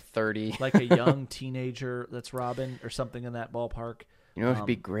that's like 30. Like a young teenager that's Robin or something in that ballpark. You know, it'd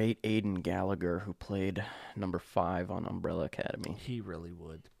be great. Aidan Gallagher, who played number 5 on Umbrella Academy. He really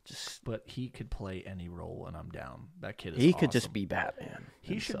would. But he could play any role, and I'm down. That kid is He awesome. could just be Batman.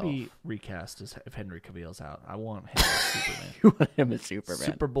 He himself. should be recast as if Henry Cavill's out. I want him as Superman. You want him as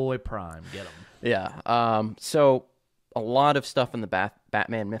Superman. Superboy Prime. Get him. Yeah. So a lot of stuff in the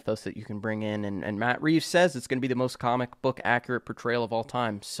Batman mythos that you can bring in, and Matt Reeves says it's going to be the most comic book accurate portrayal of all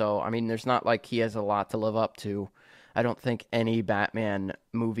time. So, I mean, there's not like he has a lot to live up to. I don't think any Batman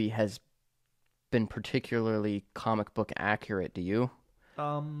movie has been particularly comic book accurate. Do you?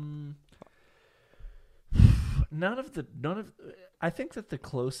 I think that the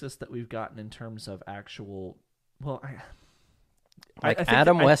closest that we've gotten in terms of actual, I think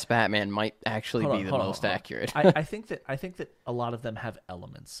Adam West Batman might actually be the most accurate. I think that a lot of them have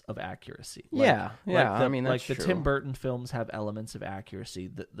elements of accuracy. I mean, that's the true. Tim Burton films have elements of accuracy.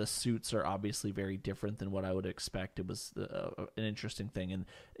 The suits are obviously very different than what I would expect. It was an interesting thing, and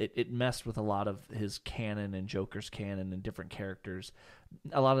it messed with a lot of his canon and Joker's canon and different characters.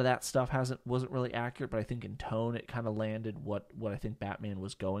 A lot of that stuff wasn't really accurate, but I think in tone it kind of landed what I think Batman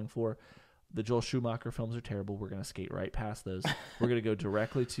was going for. The Joel Schumacher films are terrible. We're going to skate right past those. We're going to go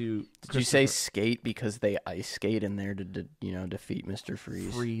directly to. Did you say skate because they ice skate in there to defeat Mr.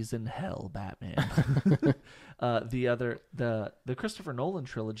 Freeze? Freeze in hell, Batman. The Christopher Nolan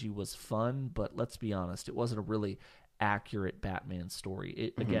trilogy was fun, but let's be honest, it wasn't a really accurate Batman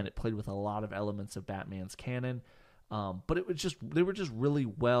story. Again, it played with a lot of elements of Batman's canon. But they were just really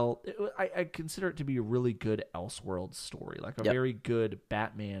well. I consider it to be a really good Elseworlds story, like a very good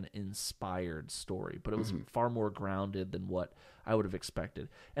Batman-inspired story. But it was far more grounded than what I would have expected.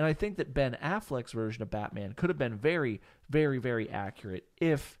 And I think that Ben Affleck's version of Batman could have been very, very, very accurate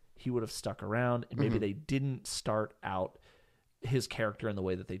if he would have stuck around and maybe they didn't start out his character in the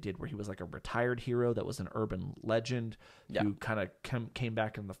way that they did, where he was like a retired hero that was an urban legend who kind of came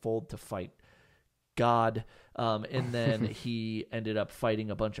back in the fold to fight God, and then he ended up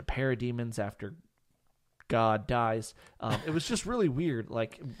fighting a bunch of parademons after God dies. It was just really weird,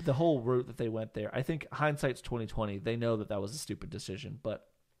 like the whole route that they went there. I think hindsight's 2020. They know that was a stupid decision, but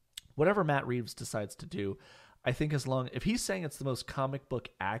whatever Matt Reeves decides to do, I think if he's saying it's the most comic book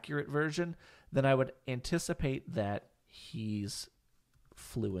accurate version, then I would anticipate that he's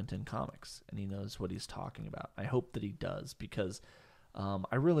fluent in comics and he knows what he's talking about. I hope that he does, because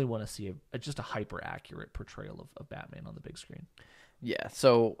I really want to see just a hyper-accurate portrayal of Batman on the big screen. Yeah,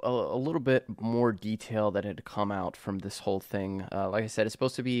 so a little bit more detail that had come out from this whole thing. Like I said, it's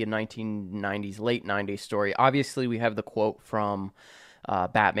supposed to be a late 90s story. Obviously, we have the quote from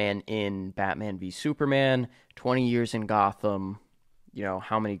Batman in Batman v Superman, 20 years in Gotham,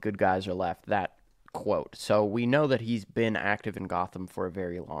 how many good guys are left, that quote. So we know that he's been active in Gotham for a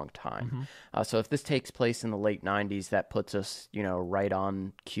very long time. So if this takes place in the late 90s, that puts us, right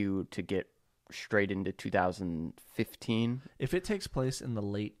on cue to get straight into 2015. If it takes place in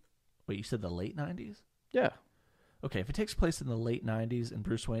you said the late 90s? Yeah. Okay, if it takes place in the late 90s and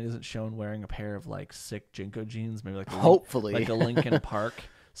Bruce Wayne isn't shown wearing a pair of like sick Jinko jeans, maybe like hopefully like a Linkin Park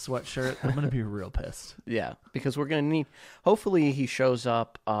sweatshirt, I'm going to be real pissed. Yeah, because we're going to need... Hopefully he shows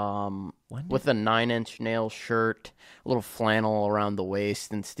up with a 9-inch nail shirt, a little flannel around the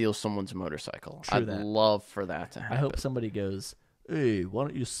waist, and steals someone's motorcycle. I'd love for that to happen. I hope somebody goes, hey, why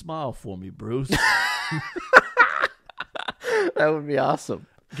don't you smile for me, Bruce? That would be awesome.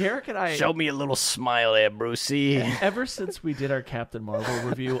 Garrick and I... Show me a little smile there, Brucey. Ever since we did our Captain Marvel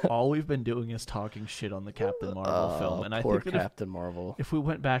review, all we've been doing is talking shit on the Captain Marvel film. And I think that Captain Marvel. If we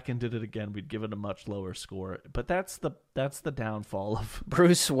went back and did it again, we'd give it a much lower score. But that's the downfall of...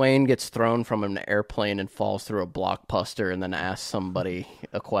 Bruce Wayne gets thrown from an airplane and falls through a blockbuster and then asks somebody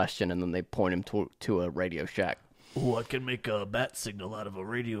a question, and then they point him to a Radio Shack. Oh, I can make a bat signal out of a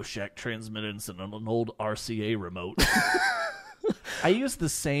Radio Shack transmittance and an old RCA remote. I use the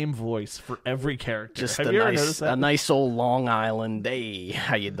same voice for every character. Just Have you ever noticed that? A nice old Long Island. Hey,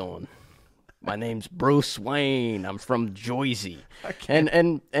 how you doing? My name's Bruce Wayne. I'm from Jersey. And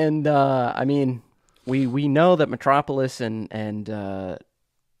I mean, we know that Metropolis and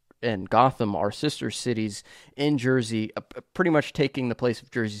Gotham are sister cities in Jersey, pretty much taking the place of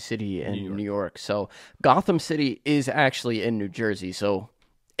Jersey City and New York. So Gotham City is actually in New Jersey. So,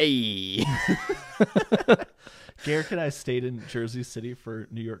 hey. Garrick and I stayed in Jersey City for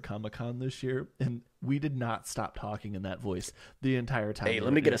New York Comic Con this year, and we did not stop talking in that voice the entire time. Hey,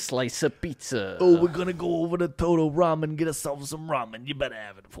 let me get a slice of pizza. Oh, we're going to go over to Toto Ramen, get ourselves some ramen. You better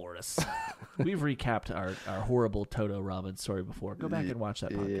have it for us. We've recapped our horrible Toto Ramen story before. Go back and watch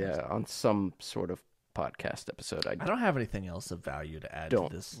that podcast. Yeah, on some sort of podcast episode. I don't have anything else of value to add to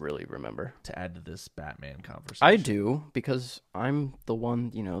this. Really remember. To add to this Batman conversation. I do, because I'm the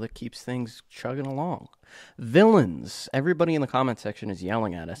one, that keeps things chugging along. Villains. Everybody in the comment section is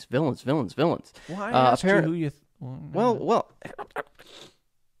yelling at us. Villains, villains, villains. Well, I asked you who you... Well,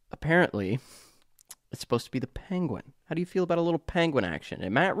 apparently, it's supposed to be the Penguin. How do you feel about a little Penguin action?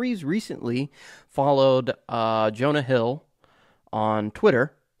 And Matt Reeves recently followed Jonah Hill on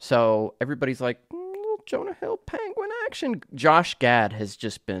Twitter, so everybody's like, Jonah Hill Penguin action. Josh Gad has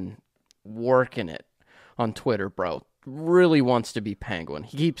just been working it on Twitter, bro. Really wants to be Penguin.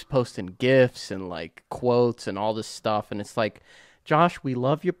 He keeps posting GIFs and like quotes and all this stuff, and it's like, Josh, we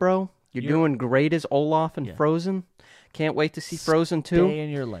love you, bro. You're doing great as Olaf in Frozen. Can't wait to see Frozen 2. Stay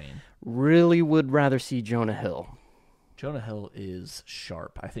in your lane. Really would rather see Jonah Hill. Jonah Hill is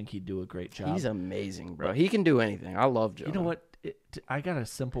sharp. I think he'd do a great job. He's amazing, bro. He can do anything. I love Jonah. You know what? I got a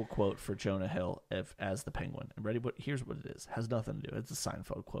simple quote for Jonah Hill as the Penguin. Ready? Here's what it is. Has nothing to do. It's a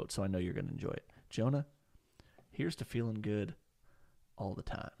Seinfeld quote, so I know you're going to enjoy it. Jonah, here's to feeling good all the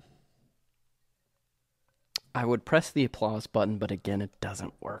time. I would press the applause button, but again, it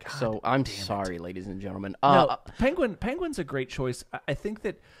doesn't work. God, so I'm sorry, ladies and gentlemen. No, Penguin's a great choice. I think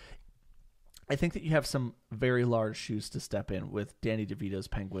that you have some very large shoes to step in with Danny DeVito's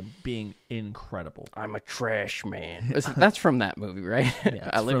Penguin being incredible. I'm a trash man. That's from that movie, right? Yeah,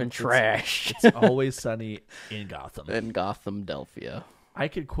 I live in trash. It's Always Sunny in Gotham. In Gotham-delphia. I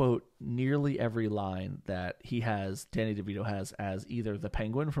could quote nearly every line that Danny DeVito has as either the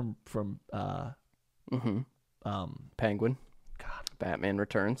Penguin from Penguin. God. Batman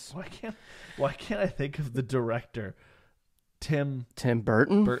Returns. Why can't I think of the director? Tim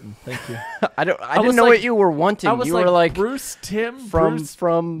Burton. Thank you. I didn't know what you were wanting. You were like Bruce Reynolds?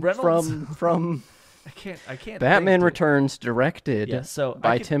 from I can't. Batman Returns, directed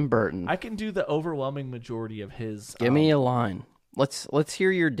by Tim Burton. I can do the overwhelming majority of his. Give me a line. Let's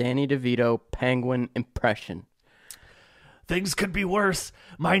hear your Danny DeVito Penguin impression. Things could be worse.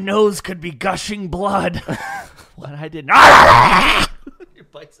 My nose could be gushing blood. What I did. He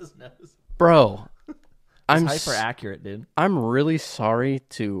bites his nose, bro. I'm hyper accurate, dude. I'm really sorry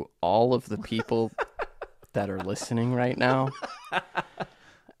to all of the people that are listening right now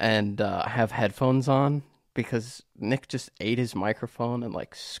and have headphones on, because Nick just ate his microphone and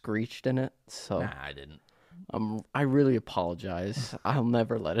like screeched in it. So nah, I didn't. I really apologize. I'll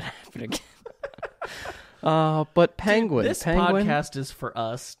never let it happen again. But Penguin, this podcast is for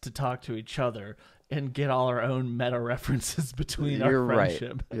us to talk to each other and get all our own meta references between our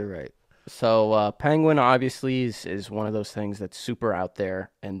friendship. You're right. So Penguin obviously is one of those things that's super out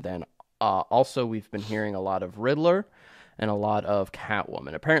there. And then also we've been hearing a lot of Riddler and a lot of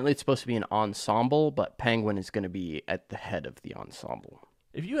Catwoman. Apparently it's supposed to be an ensemble, but Penguin is going to be at the head of the ensemble.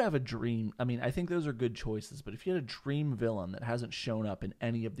 If you have a dream, I think those are good choices, but if you had a dream villain that hasn't shown up in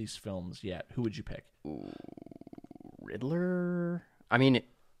any of these films yet, who would you pick? Ooh, Riddler? I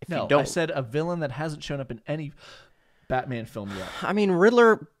said a villain that hasn't shown up in any Batman film yet.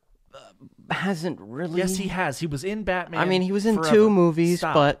 Riddler hasn't really. Yes, he has. He was in Batman. He was in forever. 2 movies,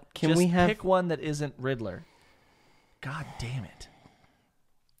 Stop. but can we have pick one that isn't Riddler? God damn it!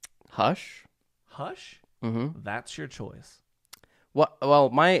 Hush. Hush? Mm-hmm. That's your choice. Well,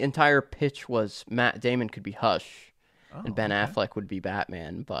 my entire pitch was Matt Damon could be Hush, and Ben okay. Affleck would be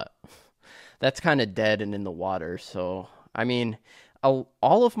Batman, but that's kind of dead and in the water. So, I mean, all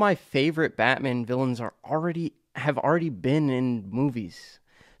of my favorite Batman villains have already been in movies.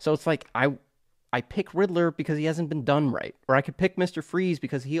 So it's like I pick Riddler because he hasn't been done right, or I could pick Mr. Freeze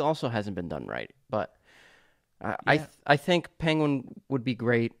because he also hasn't been done right. But I think Penguin would be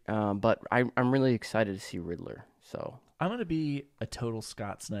great, but I'm really excited to see Riddler. So I'm going to be a total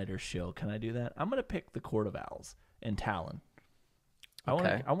Scott Snyder shill. Can I do that? I'm going to pick the Court of Owls and Talon. I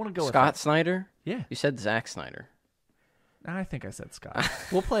want to go Scott with Snyder? Yeah. You said Zack Snyder. I think I said Scott.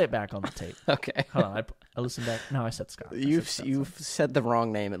 We'll play it back on the tape. Okay. Hold on. I listened back. No, I said Scott. You've said the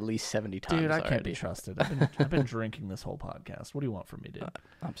wrong name at least 70 times. Dude, I already. can't be trusted. I've been drinking this whole podcast. What do you want from me, dude?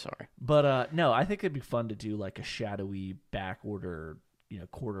 I'm sorry. But no, I think it'd be fun to do like a shadowy backorder,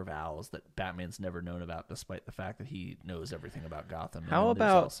 Court of Owls that Batman's never known about, despite the fact that he knows everything about Gotham. How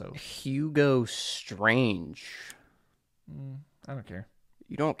about Hugo Strange? I don't care.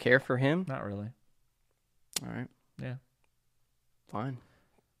 You don't care for him? Not really. All right. Yeah. Fine.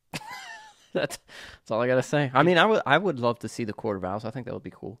 That's all I gotta say. I mean, I would love to see the Court of Owls. I think that would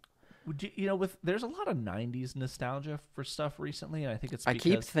be cool. Would there's a lot of '90s nostalgia for stuff recently, and I think it's. I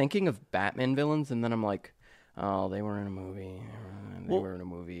keep thinking of Batman villains, and then I'm like, oh, they were in a movie. They were in a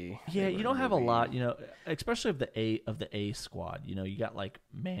movie. Yeah, you don't have a lot, especially of the A squad. You got like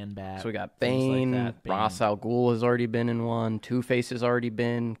Man-Bat. So we got Bane. Like that. Ra's al Ghul has already been in one. Two-Face has already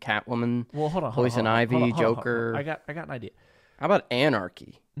been. Catwoman. Well, hold on. Poison Ivy. Joker. I got an idea. How about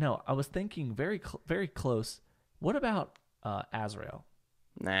Anarchy? No, I was thinking very very close. What about Azrael?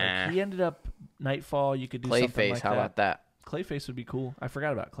 Nah. Like he ended up Nightfall. You could do something like that. How about that? Clayface would be cool. I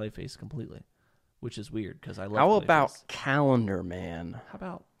forgot about Clayface completely, which is weird because I love. How Clayface. about Calendar Man? How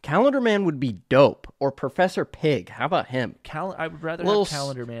about Calendar Man would be dope. Or Professor Pig. How about him? I would rather have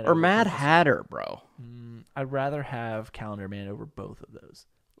Calendar Man or Mad Hatter, bro. I'd rather have Calendar Man over both of those.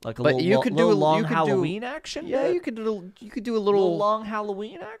 Like a long Halloween action. Yeah, you could do a little long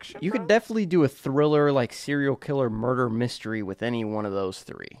Halloween action. You could definitely do a thriller, like serial killer murder mystery with any one of those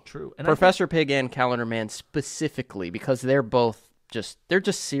three. True. And Professor Pig and Calendar Man specifically, because they're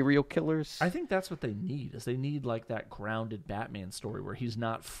just serial killers. I think that's what they need. They need like that grounded Batman story where he's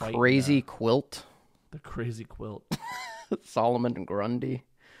not fighting Crazy Quilt. The Crazy Quilt. Solomon and Grundy.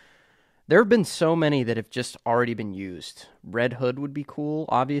 There have been so many that have just already been used. Red Hood would be cool,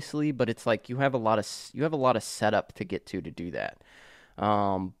 obviously, but it's like you have a lot of setup to get to do that.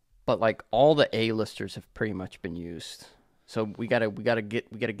 But like all the A-listers have pretty much been used. So we gotta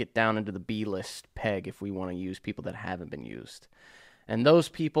get down into the B-list peg if we want to use people that haven't been used. And those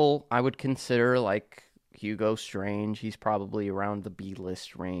people I would consider like Hugo Strange. He's probably around the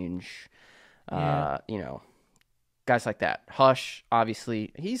B-list range. Yeah. Guys like that. Hush,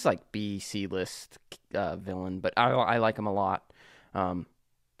 obviously, he's like B, C list villain, but I like him a lot.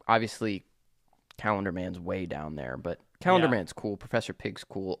 Obviously, Calendar Man's way down there, but Calendar Man's cool. Professor Pig's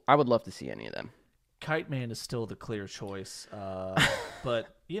cool. I would love to see any of them. Kite Man is still the clear choice, but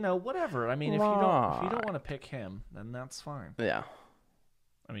whatever. I mean, if you don't want to pick him, then that's fine. Yeah.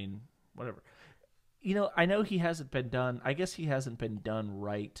 I mean, whatever. I know he hasn't been done. I guess he hasn't been done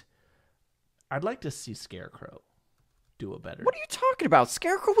right. I'd like to see Scarecrow do it better. What are you talking about?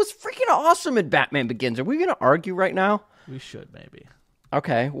 Scarecrow was freaking awesome in Batman Begins. Are we going to argue right now? We should maybe.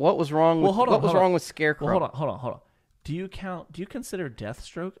 Okay. What was wrong with what was wrong with Scarecrow? Well, hold on. Do you consider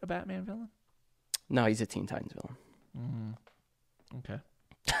Deathstroke a Batman villain? No, he's a Teen Titans villain. Okay.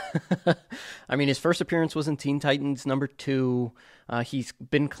 I mean, his first appearance was in Teen Titans #2. He's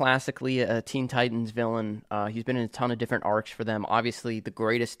been classically a Teen Titans villain. He's been in a ton of different arcs for them. Obviously, the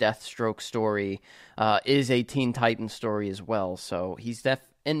greatest Deathstroke story is a Teen Titans story as well. So he's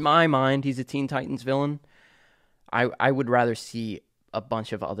in my mind, he's a Teen Titans villain. I would rather see a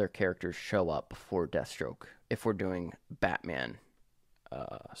bunch of other characters show up for Deathstroke if we're doing Batman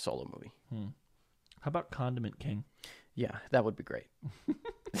solo movie. How about Condiment King? Yeah, that would be great.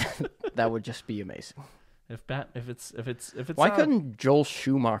 That would just be amazing. If it's why couldn't Joel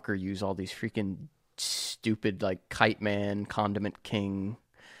Schumacher use all these freaking stupid like Kite Man, Condiment King,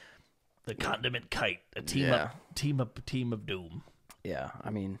 the Condiment Kite, a team of doom. Yeah, I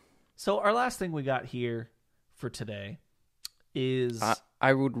mean. So our last thing we got here for today is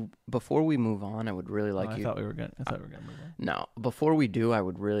I would before we move on, I would really like you. I thought we were gonna move on. No, before we do, I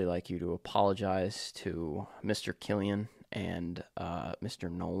would really like you to apologize to Mr. Killian and Mr.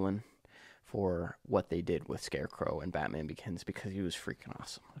 Nolan for what they did with Scarecrow and Batman Begins because he was freaking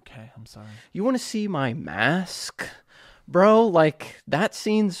awesome. Okay, I'm sorry. You want to see my mask, bro, like that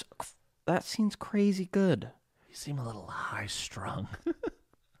scene's crazy good. You seem a little high strung.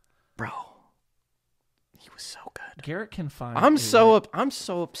 Bro. He was so good. Garrett can find. I'm so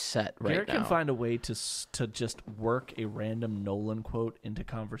upset right Garrett now. can find a way to just work a random Nolan quote into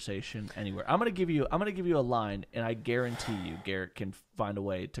conversation anywhere. I'm gonna give you a line, and I guarantee you, Garrett can find a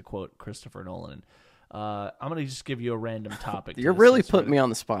way to quote Christopher Nolan. I'm gonna just give you a random topic. You're really putting me on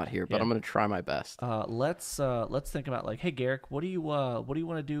the spot here, but I'm gonna try my best. Let's think about like, hey, Garrett, what do you want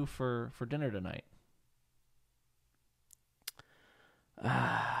to do for dinner tonight?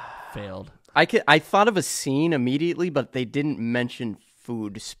 Failed. I thought of a scene immediately, but they didn't mention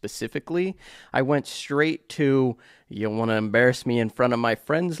food specifically. I went straight to, you want to embarrass me in front of my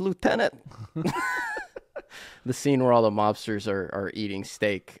friends, Lieutenant? The scene where all the mobsters are eating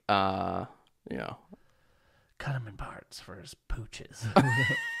steak. Cut him in parts for his pooches.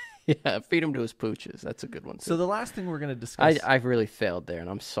 Yeah, feed him to his pooches. That's a good one, too. So the last thing we're going to discuss... I've really failed there, and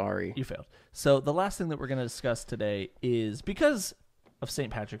I'm sorry. You failed. So the last thing that we're going to discuss today is, because of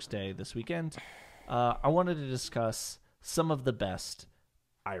St. Patrick's Day this weekend, I wanted to discuss some of the best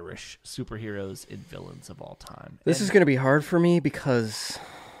Irish superheroes and villains of all time. This is going to be hard for me because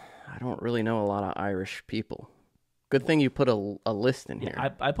I don't really know a lot of Irish people. Good thing you put a list in here.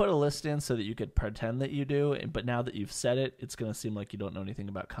 I put a list in so that you could pretend that you do, but now that you've said it, it's going to seem like you don't know anything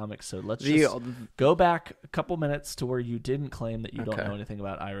about comics. So let's just go back a couple minutes to where you didn't claim that you don't know anything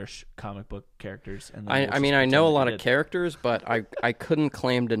about Irish comic book characters. And I mean, I know a lot of characters, but I couldn't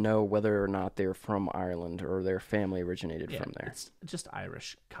claim to know whether or not they're from Ireland or their family originated from there. It's just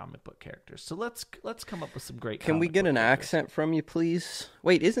Irish comic book characters. So let's come up with some great. Can we get an accent from you, please?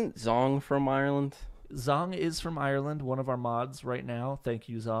 Wait, isn't Zong from Ireland? Zong is from Ireland, one of our mods right now. Thank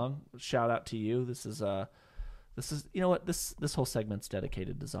you, Zong. Shout out to you. This is you know what, this whole segment's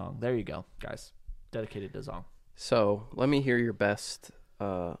dedicated to Zong. There you go, guys. Dedicated to Zong. So let me hear your best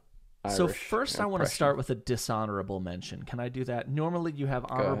Irish So first impression. I want to start with a dishonorable mention. Can I do that? Normally you have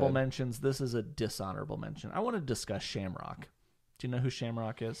honorable mentions. This is a dishonorable mention. I want to discuss Shamrock. Do you know who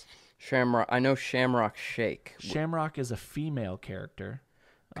Shamrock is? Shamrock. I know Shamrock Shake. Shamrock is a female character.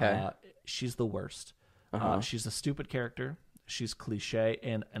 Okay. She's the worst. She's a stupid character. She's cliche,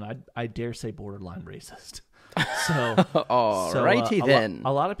 and I dare say borderline racist. So, righty then.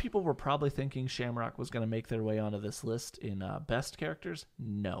 A lot of people were probably thinking Shamrock was going to make their way onto this list in best characters.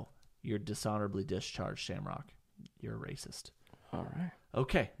 No, you're dishonorably discharged, Shamrock. You're a racist. All right.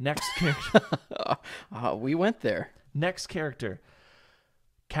 Okay, next character. We went there. Next character.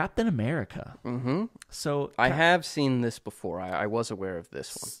 Captain America. Mm-hmm. So I have seen this before. I was aware of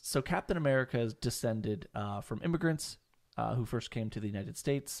this one. So Captain America is descended from immigrants who first came to the United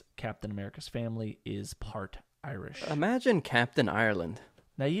States. Captain America's family is part Irish. Imagine Captain Ireland.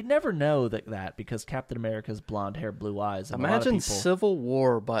 Now, you'd never know that because Captain America's blonde hair, blue eyes. And imagine a lot of people... Civil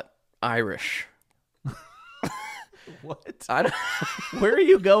War, but Irish. What? Where are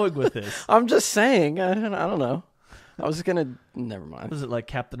you going with this? I'm just saying. I don't know. I was going to... Never mind. Was it like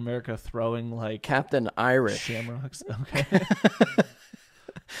Captain America throwing like... Captain Irish. Shamrocks? Okay.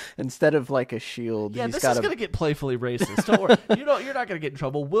 Instead of like a shield. Yeah, this is going to get playfully racist. Don't worry. You're not going to get in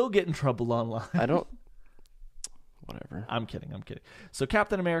trouble. We'll get in trouble online. I don't... Whatever. I'm kidding. So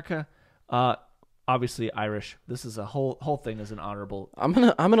Captain America, obviously Irish. This is a whole thing is an honorable... I'm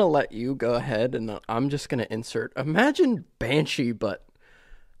gonna let you go ahead, and I'm just going to insert... Imagine Banshee, but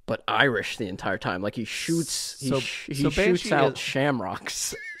Irish the entire time. Like he shoots shoots out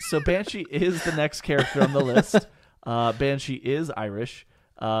shamrocks. So Banshee is the next character on the list. Banshee is Irish.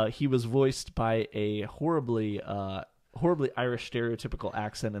 He was voiced by a horribly Irish stereotypical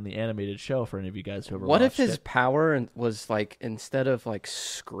accent in the animated show for any of you guys who ever watched it. What if his power was like, instead of like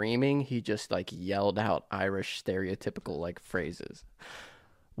screaming, he just like yelled out Irish stereotypical like phrases?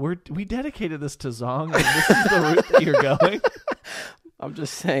 We dedicated this to Zong, and this is the route that you're going. I'm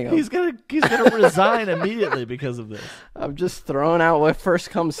just saying. He's gonna resign immediately because of this. I'm just throwing out what first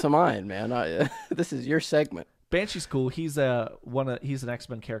comes to mind, man. This is your segment. Banshee's cool. He's an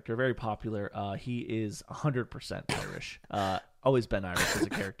X-Men character, very popular. He is 100% Irish. Always been Irish as a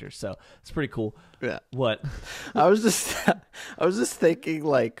character, so it's pretty cool. Yeah. What? I was just thinking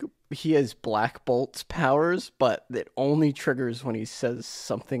like he has Black Bolt's powers, but it only triggers when he says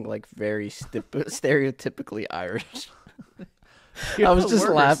something like very stereotypically Irish. I was just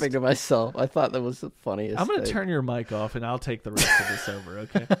laughing to myself. I thought that was the funniest. I'm going to turn your mic off, and I'll take the rest of this over,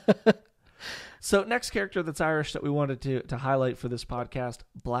 okay? So next character that's Irish that we wanted to highlight for this podcast,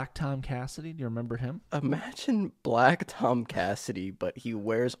 Black Tom Cassidy. Do you remember him? Imagine Black Tom Cassidy, but he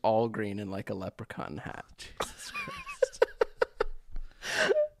wears all green and like a leprechaun hat. Jesus Christ.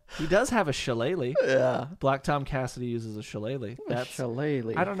 He does have a shillelagh. Yeah. Black Tom Cassidy uses a shillelagh. That's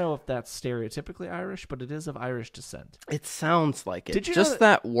shillelagh. I don't know if that's stereotypically Irish, but it is of Irish descent. It sounds like it. Did you just know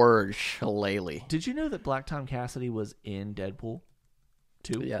that word, shillelagh? Did you know that Black Tom Cassidy was in Deadpool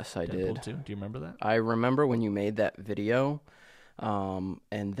 2? Yes, I Deadpool did. 2. Do you remember that? I remember when you made that video, and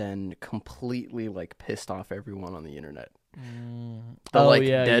then completely like pissed off everyone on the internet. The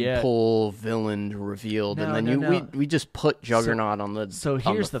Deadpool villain revealed, No, and then no. we just put Juggernaut on the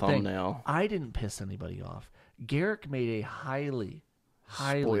here's the thumbnail. thing. I didn't piss anybody off. Garrick made a highly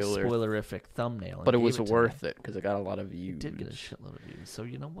spoilerific thumbnail, but it was worth it because it got a lot of views. It did get a shitload of views. So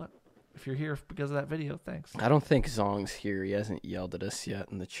you know what? If you're here because of that video, thanks. I don't think Zong's here. He hasn't yelled at us yet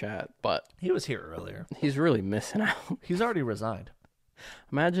in the chat, but he was here earlier. He's really missing out. He's already resigned.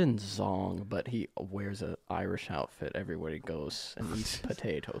 Imagine Zong, but he wears an Irish outfit everywhere he goes and eats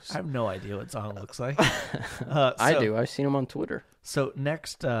potatoes. I have no idea what Zong looks like. I do. I've seen him on Twitter. So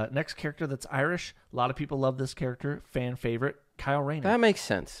next character that's Irish. A lot of people love this character. Fan favorite, Kyle Rayner. That makes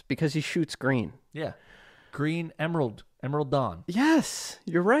sense because he shoots green. Yeah. Green, Emerald Dawn. Yes,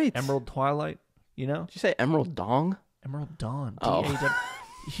 you're right. Emerald Twilight, you know? Did you say Emerald Dong? Emerald Dawn. Oh.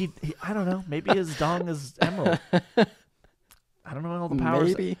 He I don't know. Maybe his dong is emerald. I don't know all the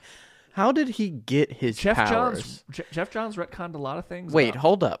powers. Maybe. How did he get his powers? Jeff Johns retconned a lot of things. Wait,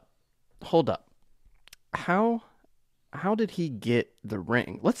 hold up. How did he get the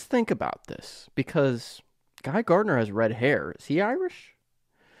ring? Let's think about this because Guy Gardner has red hair. Is he Irish?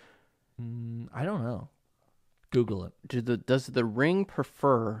 I don't know. Google it. Does the ring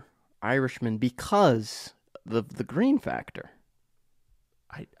prefer Irishmen because the green factor?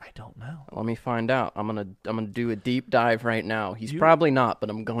 I don't know. Let me find out. I'm gonna do a deep dive right now. He's probably not, but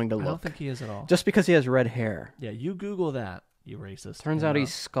I'm going to look. I don't think he is at all. Just because he has red hair. Yeah, you Google that, you racist. Turns out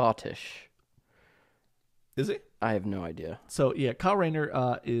he's Scottish. Is he? I have no idea. So yeah, Kyle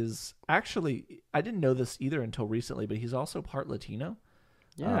Rayner is actually, I didn't know this either until recently, but he's also part Latino.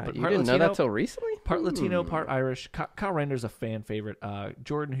 Yeah, but you didn't know that till recently? Part Latino, part Irish. Kyle Rayner's a fan favorite.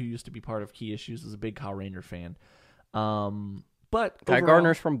 Jordan, who used to be part of Key Issues, is a big Kyle Rayner fan. But Guy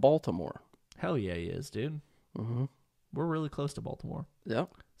Gardner's from Baltimore. Hell yeah, he is, dude. Mm-hmm. We're really close to Baltimore. Yep.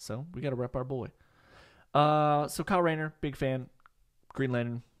 So we got to rep our boy. So Kyle Rayner, big fan. Green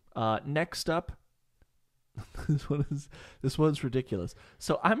Lantern. Next up, this one's ridiculous.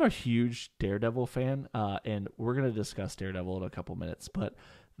 So I'm a huge Daredevil fan, and we're gonna discuss Daredevil in a couple minutes. But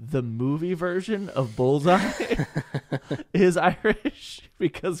the movie version of Bullseye is Irish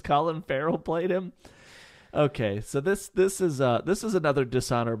because Colin Farrell played him. Okay, so this is another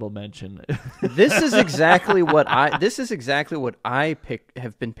dishonorable mention. This is exactly what I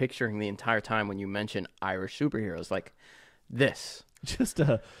have been picturing the entire time when you mention Irish superheroes. Like this, just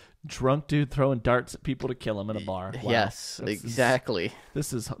a drunk dude throwing darts at people to kill him in a bar. Wow. Yes, exactly. This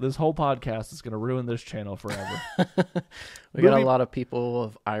whole podcast is going to ruin this channel forever. We got a lot of people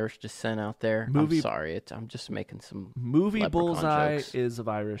of Irish descent out there. I'm sorry, I'm just making some movie. Bullseye jokes. is of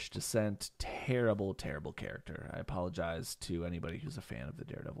Irish descent. Terrible, terrible character. I apologize to anybody who's a fan of the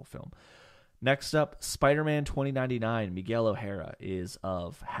Daredevil film. Next up, Spider-Man 2099. Miguel O'Hara is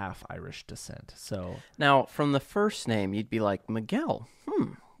of half Irish descent. So now, from the first name, you'd be like Miguel.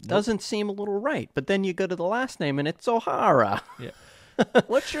 Doesn't seem a little right. But then you go to the last name and it's O'Hara. Yeah.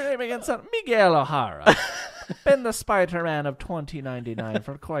 What's your name again, son? Miguel O'Hara. Been the Spider-Man of 2099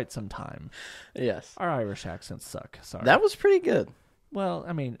 for quite some time. Yes. Our Irish accents suck. Sorry. That was pretty good. Well,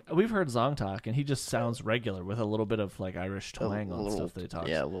 I mean, we've heard Zong talk, and he just sounds regular with a little bit of like Irish twang on stuff that he talks.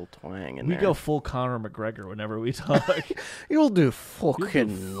 Yeah, a little twang in we there. go full Conor McGregor whenever we talk. You'll do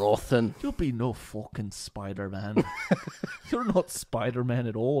fucking nothing. You'll be no fucking Spider-Man. You're not Spider-Man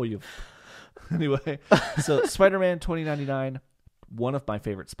at all. Anyway, so Spider-Man 2099, one of my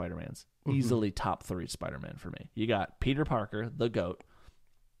favorite Spider-Mans. Easily top 3 Spider-Man for me. You got Peter Parker, the GOAT.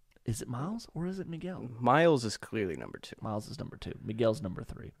 Is it Miles or is it Miguel? Miles is clearly number 2. Miles is number 2. Miguel's number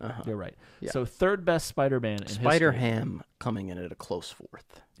 3. You're right. Yeah. So third best Spider-Man in Spider-Ham coming in at a close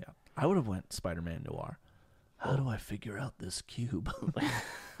 4th. Yeah. I would have went Spider-Man Noir. How do I figure out this cube?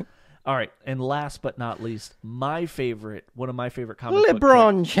 All right. And last but not least, one of my favorite comic book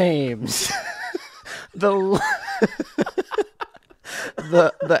LeBron James. The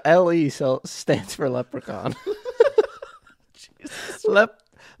LE stands for Leprechaun.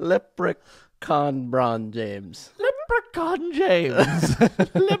 Leprechaun Bron James. Leprechaun James.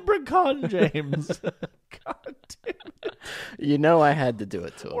 Leprechaun James. God damn it. You know I had to do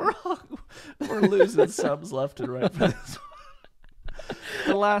it to him. We're losing subs left and right for this one.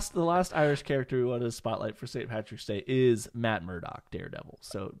 The last Irish character we wanted to spotlight for St. Patrick's Day is Matt Murdock, Daredevil.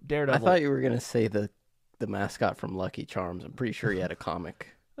 So Daredevil. I thought you were going to say the mascot from Lucky Charms. I'm pretty sure he had a comic.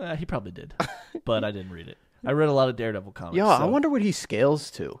 He probably did, but I didn't read it. I read a lot of Daredevil comics. Yeah, I wonder what he scales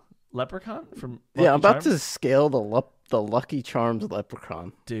to. Leprechaun from Lucky I'm about Charms? to scale the Lucky Charms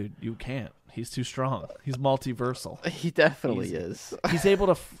Leprechaun. Dude, you can't. He's too strong. He's multiversal. He definitely is. He's able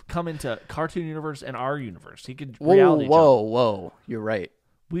to come into cartoon universe and our universe. He could Whoa. You're right.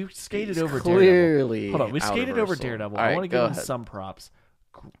 We skated He's over clearly Daredevil. Hold on, we skated over Daredevil. I want to give him some props.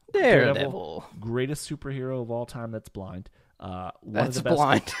 Daredevil, greatest superhero of all time that's blind. One of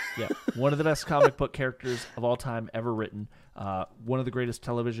the best comic book characters of all time ever written. One of the greatest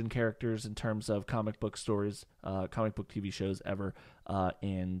television characters in terms of comic book stories, comic book TV shows ever.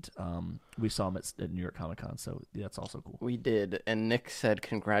 And we saw him at New York Comic Con, so that's also cool. We did, and Nick said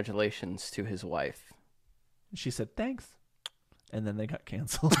congratulations to his wife. She said thanks, and then they got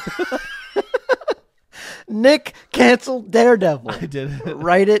canceled. Nick canceled Daredevil. I did it.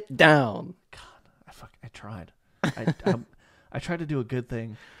 Write it down. God, I tried. I tried to do a good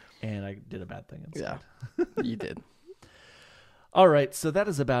thing, and I did a bad thing instead. Yeah, you did. All right, so that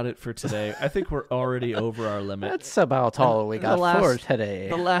is about it for today. I think we're already over our limit. That's about all we got for today.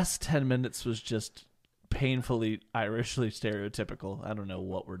 The last 10 minutes was just painfully Irishly stereotypical. I don't know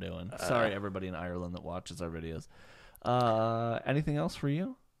what we're doing. Sorry, everybody in Ireland that watches our videos. Anything else for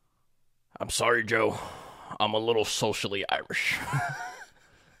you? I'm sorry, Joe. I'm a little socially Irish.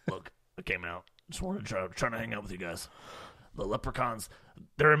 Look, I came out. Just wanted to try to hang out with you guys. The leprechauns,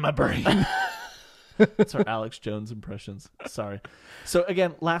 they're in my brain. That's our Alex Jones impressions. Sorry. So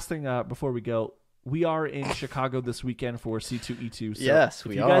again, last thing before we go, we are in Chicago this weekend for C2E2. So yes,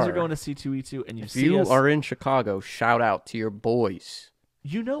 we are. If you guys are going to C2E2 and if you are in Chicago, shout out to your boys.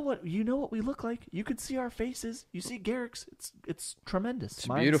 You know what we look like. You can see our faces. You see Garrick's. It's tremendous. It's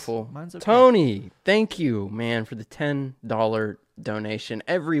beautiful. Mine's okay. Tony, thank you, man, for the $10 donation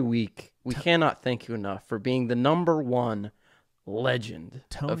every week. We cannot thank you enough for being the number one legend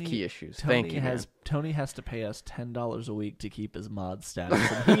of Key Issues. Thank you. Tony has to pay us $10 a week to keep his mod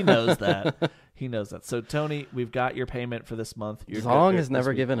status, and he knows that. He knows that. So Tony, we've got your payment for this month. Zong has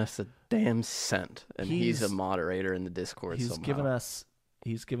never given us a damn cent, and he's a moderator in the Discord. He's given us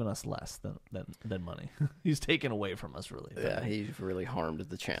less than money. He's taken away from us, really. Yeah, he's really harmed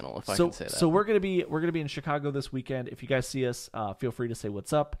the channel, if I can say that. So we're gonna be in Chicago this weekend. If you guys see us, feel free to say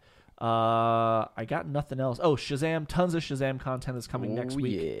what's up. I got nothing else. Oh, Shazam! Tons of Shazam content is coming next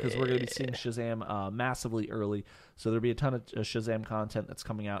week because we're gonna be seeing Shazam massively early. So there'll be a ton of Shazam content that's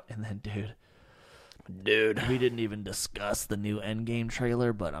coming out. And then, dude, we didn't even discuss the new Endgame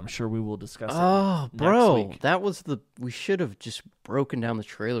trailer, but I'm sure we will discuss it. Oh, bro, next week. We should have just broken down the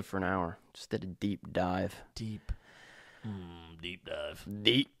trailer for an hour. Just did a deep dive. Deep dive.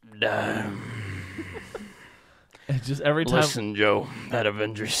 Just every time. Listen, Joe, that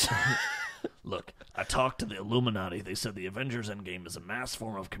Avengers. Look, I talked to the Illuminati. They said the Avengers Endgame is a mass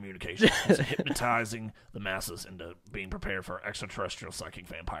form of communication. It's hypnotizing the masses into being prepared for extraterrestrial psychic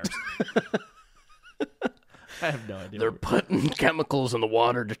vampires. I have no idea. They're putting chemicals in the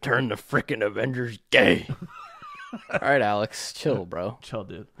water to turn the frickin' Avengers gay. All right, Alex, chill, bro. Chill,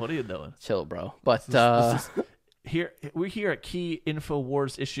 dude. What are you doing? Chill, bro. But we're here at Key Info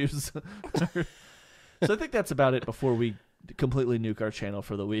Wars Issues. So I think that's about it before we completely nuke our channel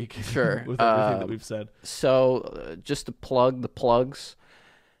for the week. Sure. With everything that we've said. So just to plug the plugs,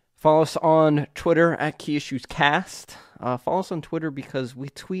 follow us on Twitter at Key Issues Cast. Follow us on Twitter because we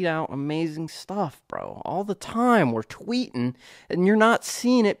tweet out amazing stuff, bro. All the time we're tweeting, and you're not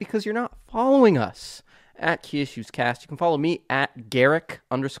seeing it because you're not following us at Key Issues Cast. You can follow me at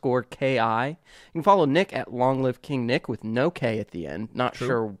Garrick_KI. You can follow Nick at Long Live King Nick with no K at the end. Not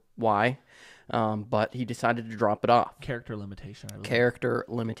sure why. But he decided to drop it off. Character limitation.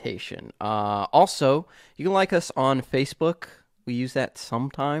 Also, you can like us on Facebook. We use that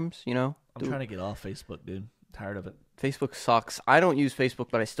sometimes, I'm trying to get off Facebook, dude. Tired of it. Facebook sucks. I don't use Facebook,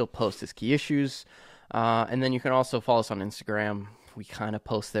 but I still post as Key Issues. And then you can also follow us on Instagram. We kind of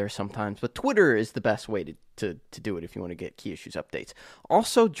post there sometimes, but Twitter is the best way to do it if you want to get Key Issues updates.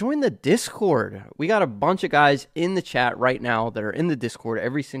 Also, join the Discord. We got a bunch of guys in the chat right now that are in the Discord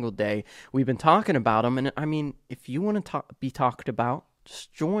every single day. We've been talking about them, and I mean, if you want to be talked about,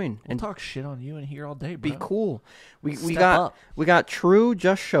 just join and talk shit on you and here all day, bro. Be cool. We got True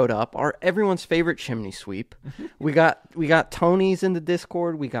just showed up, everyone's favorite chimney sweep. we got Tony's in the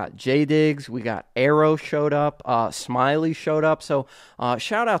Discord. We got J Diggs. We got Arrow showed up. Smiley showed up. So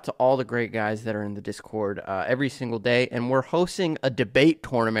shout out to all the great guys that are in the Discord every single day. And we're hosting a debate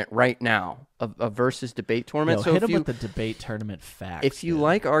tournament right now. A versus debate tournament. So hit him with the debate tournament facts. If you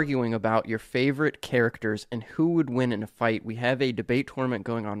like arguing about your favorite characters and who would win in a fight, we have a debate tournament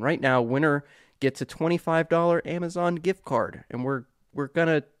going on right now. Winner gets a $25 Amazon gift card, and we're we're going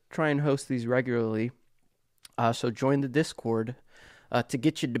to try and host these regularly. So join the Discord to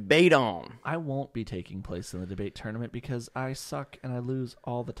get your debate on. I won't be taking place in the debate tournament because I suck and I lose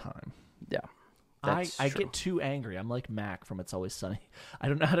all the time. Yeah. I get too angry. I'm like Mac from It's Always Sunny. I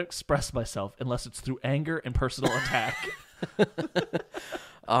don't know how to express myself unless it's through anger and personal attack.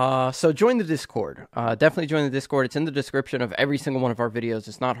 So join the Discord. Definitely join the Discord. It's in the description of every single one of our videos.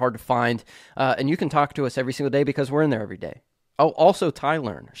 It's not hard to find. And you can talk to us every single day because we're in there every day. Oh, also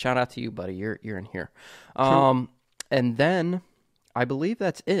Tyler. Shout out to you, buddy. You're in here. And then I believe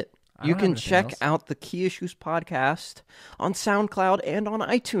that's it. You can check out the Key Issues podcast on SoundCloud and on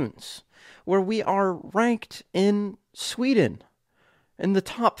iTunes, where we are ranked in Sweden in the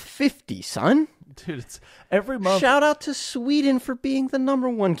top 50, son. Dude, it's every month. Shout out to Sweden for being the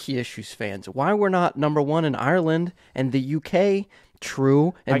 #1 Key Issues fans. Why we're not #1 in Ireland and the UK,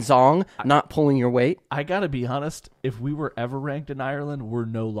 true, and Zong, not pulling your weight. I gotta be honest, if we were ever ranked in Ireland, we're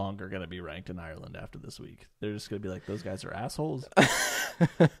no longer gonna be ranked in Ireland after this week. They're just gonna be like, those guys are assholes.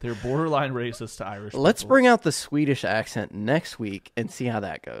 They're borderline racist to Irish Let's people. bring out the Swedish accent next week and see how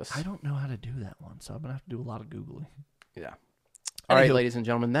that goes. I don't know how to do that one, so I'm gonna have to do a lot of Googling. Yeah. All right, ladies and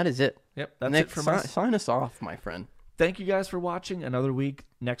gentlemen, that is it. Yep, that's Nick, it from us. Sign us off, my friend. Thank you guys for watching. Another week.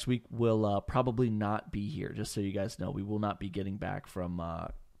 Next week we'll probably not be here, just so you guys know. We will not be getting back from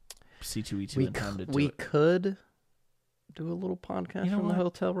C2E2 in time to do it. We could do a little podcast from the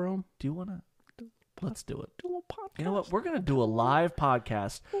hotel room. Do you want to? Let's do it. Do a little podcast. You know what? We're going to do a live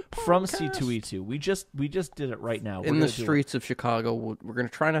podcast from C2E2. We just did it right now. In the streets of Chicago. We're going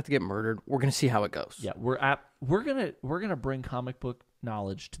to try not to get murdered. We're going to see how it goes. Yeah, we're going to bring comic book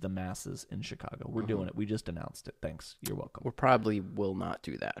knowledge to the masses in Chicago. We're doing it. We just announced it. Thanks. You're welcome. We probably will not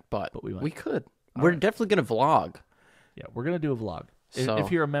do that, but we could. We're definitely going to vlog. Yeah, we're going to do a vlog. So,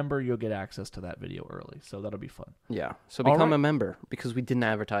 if you're a member, you'll get access to that video early, so that'll be fun. Yeah, so become a member, because we didn't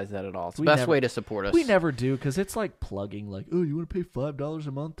advertise that at all. It's the best way to support us. We never do, because it's like plugging, like, oh, you want to pay $5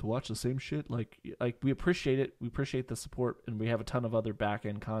 a month to watch the same shit? Like we appreciate it. We appreciate the support, and we have a ton of other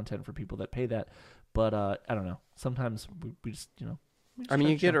back-end content for people that pay that. But I don't know. Sometimes we just,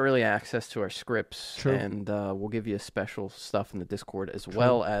 you get early access to our scripts, and we'll give you special stuff in the Discord, as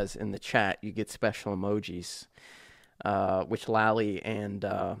well as in the chat. You get special emojis. Which Lally and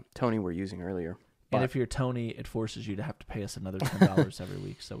Tony were using earlier. And if you're Tony, it forces you to have to pay us another $10 every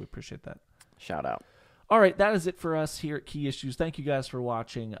week, so we appreciate that. Shout out. All right, that is it for us here at Key Issues. Thank you guys for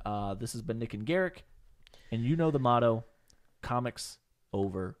watching. This has been Nick and Garrick, and you know the motto, comics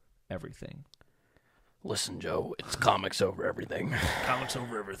over everything. Listen, Joe, it's comics over everything. Comics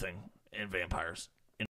over everything, and vampires.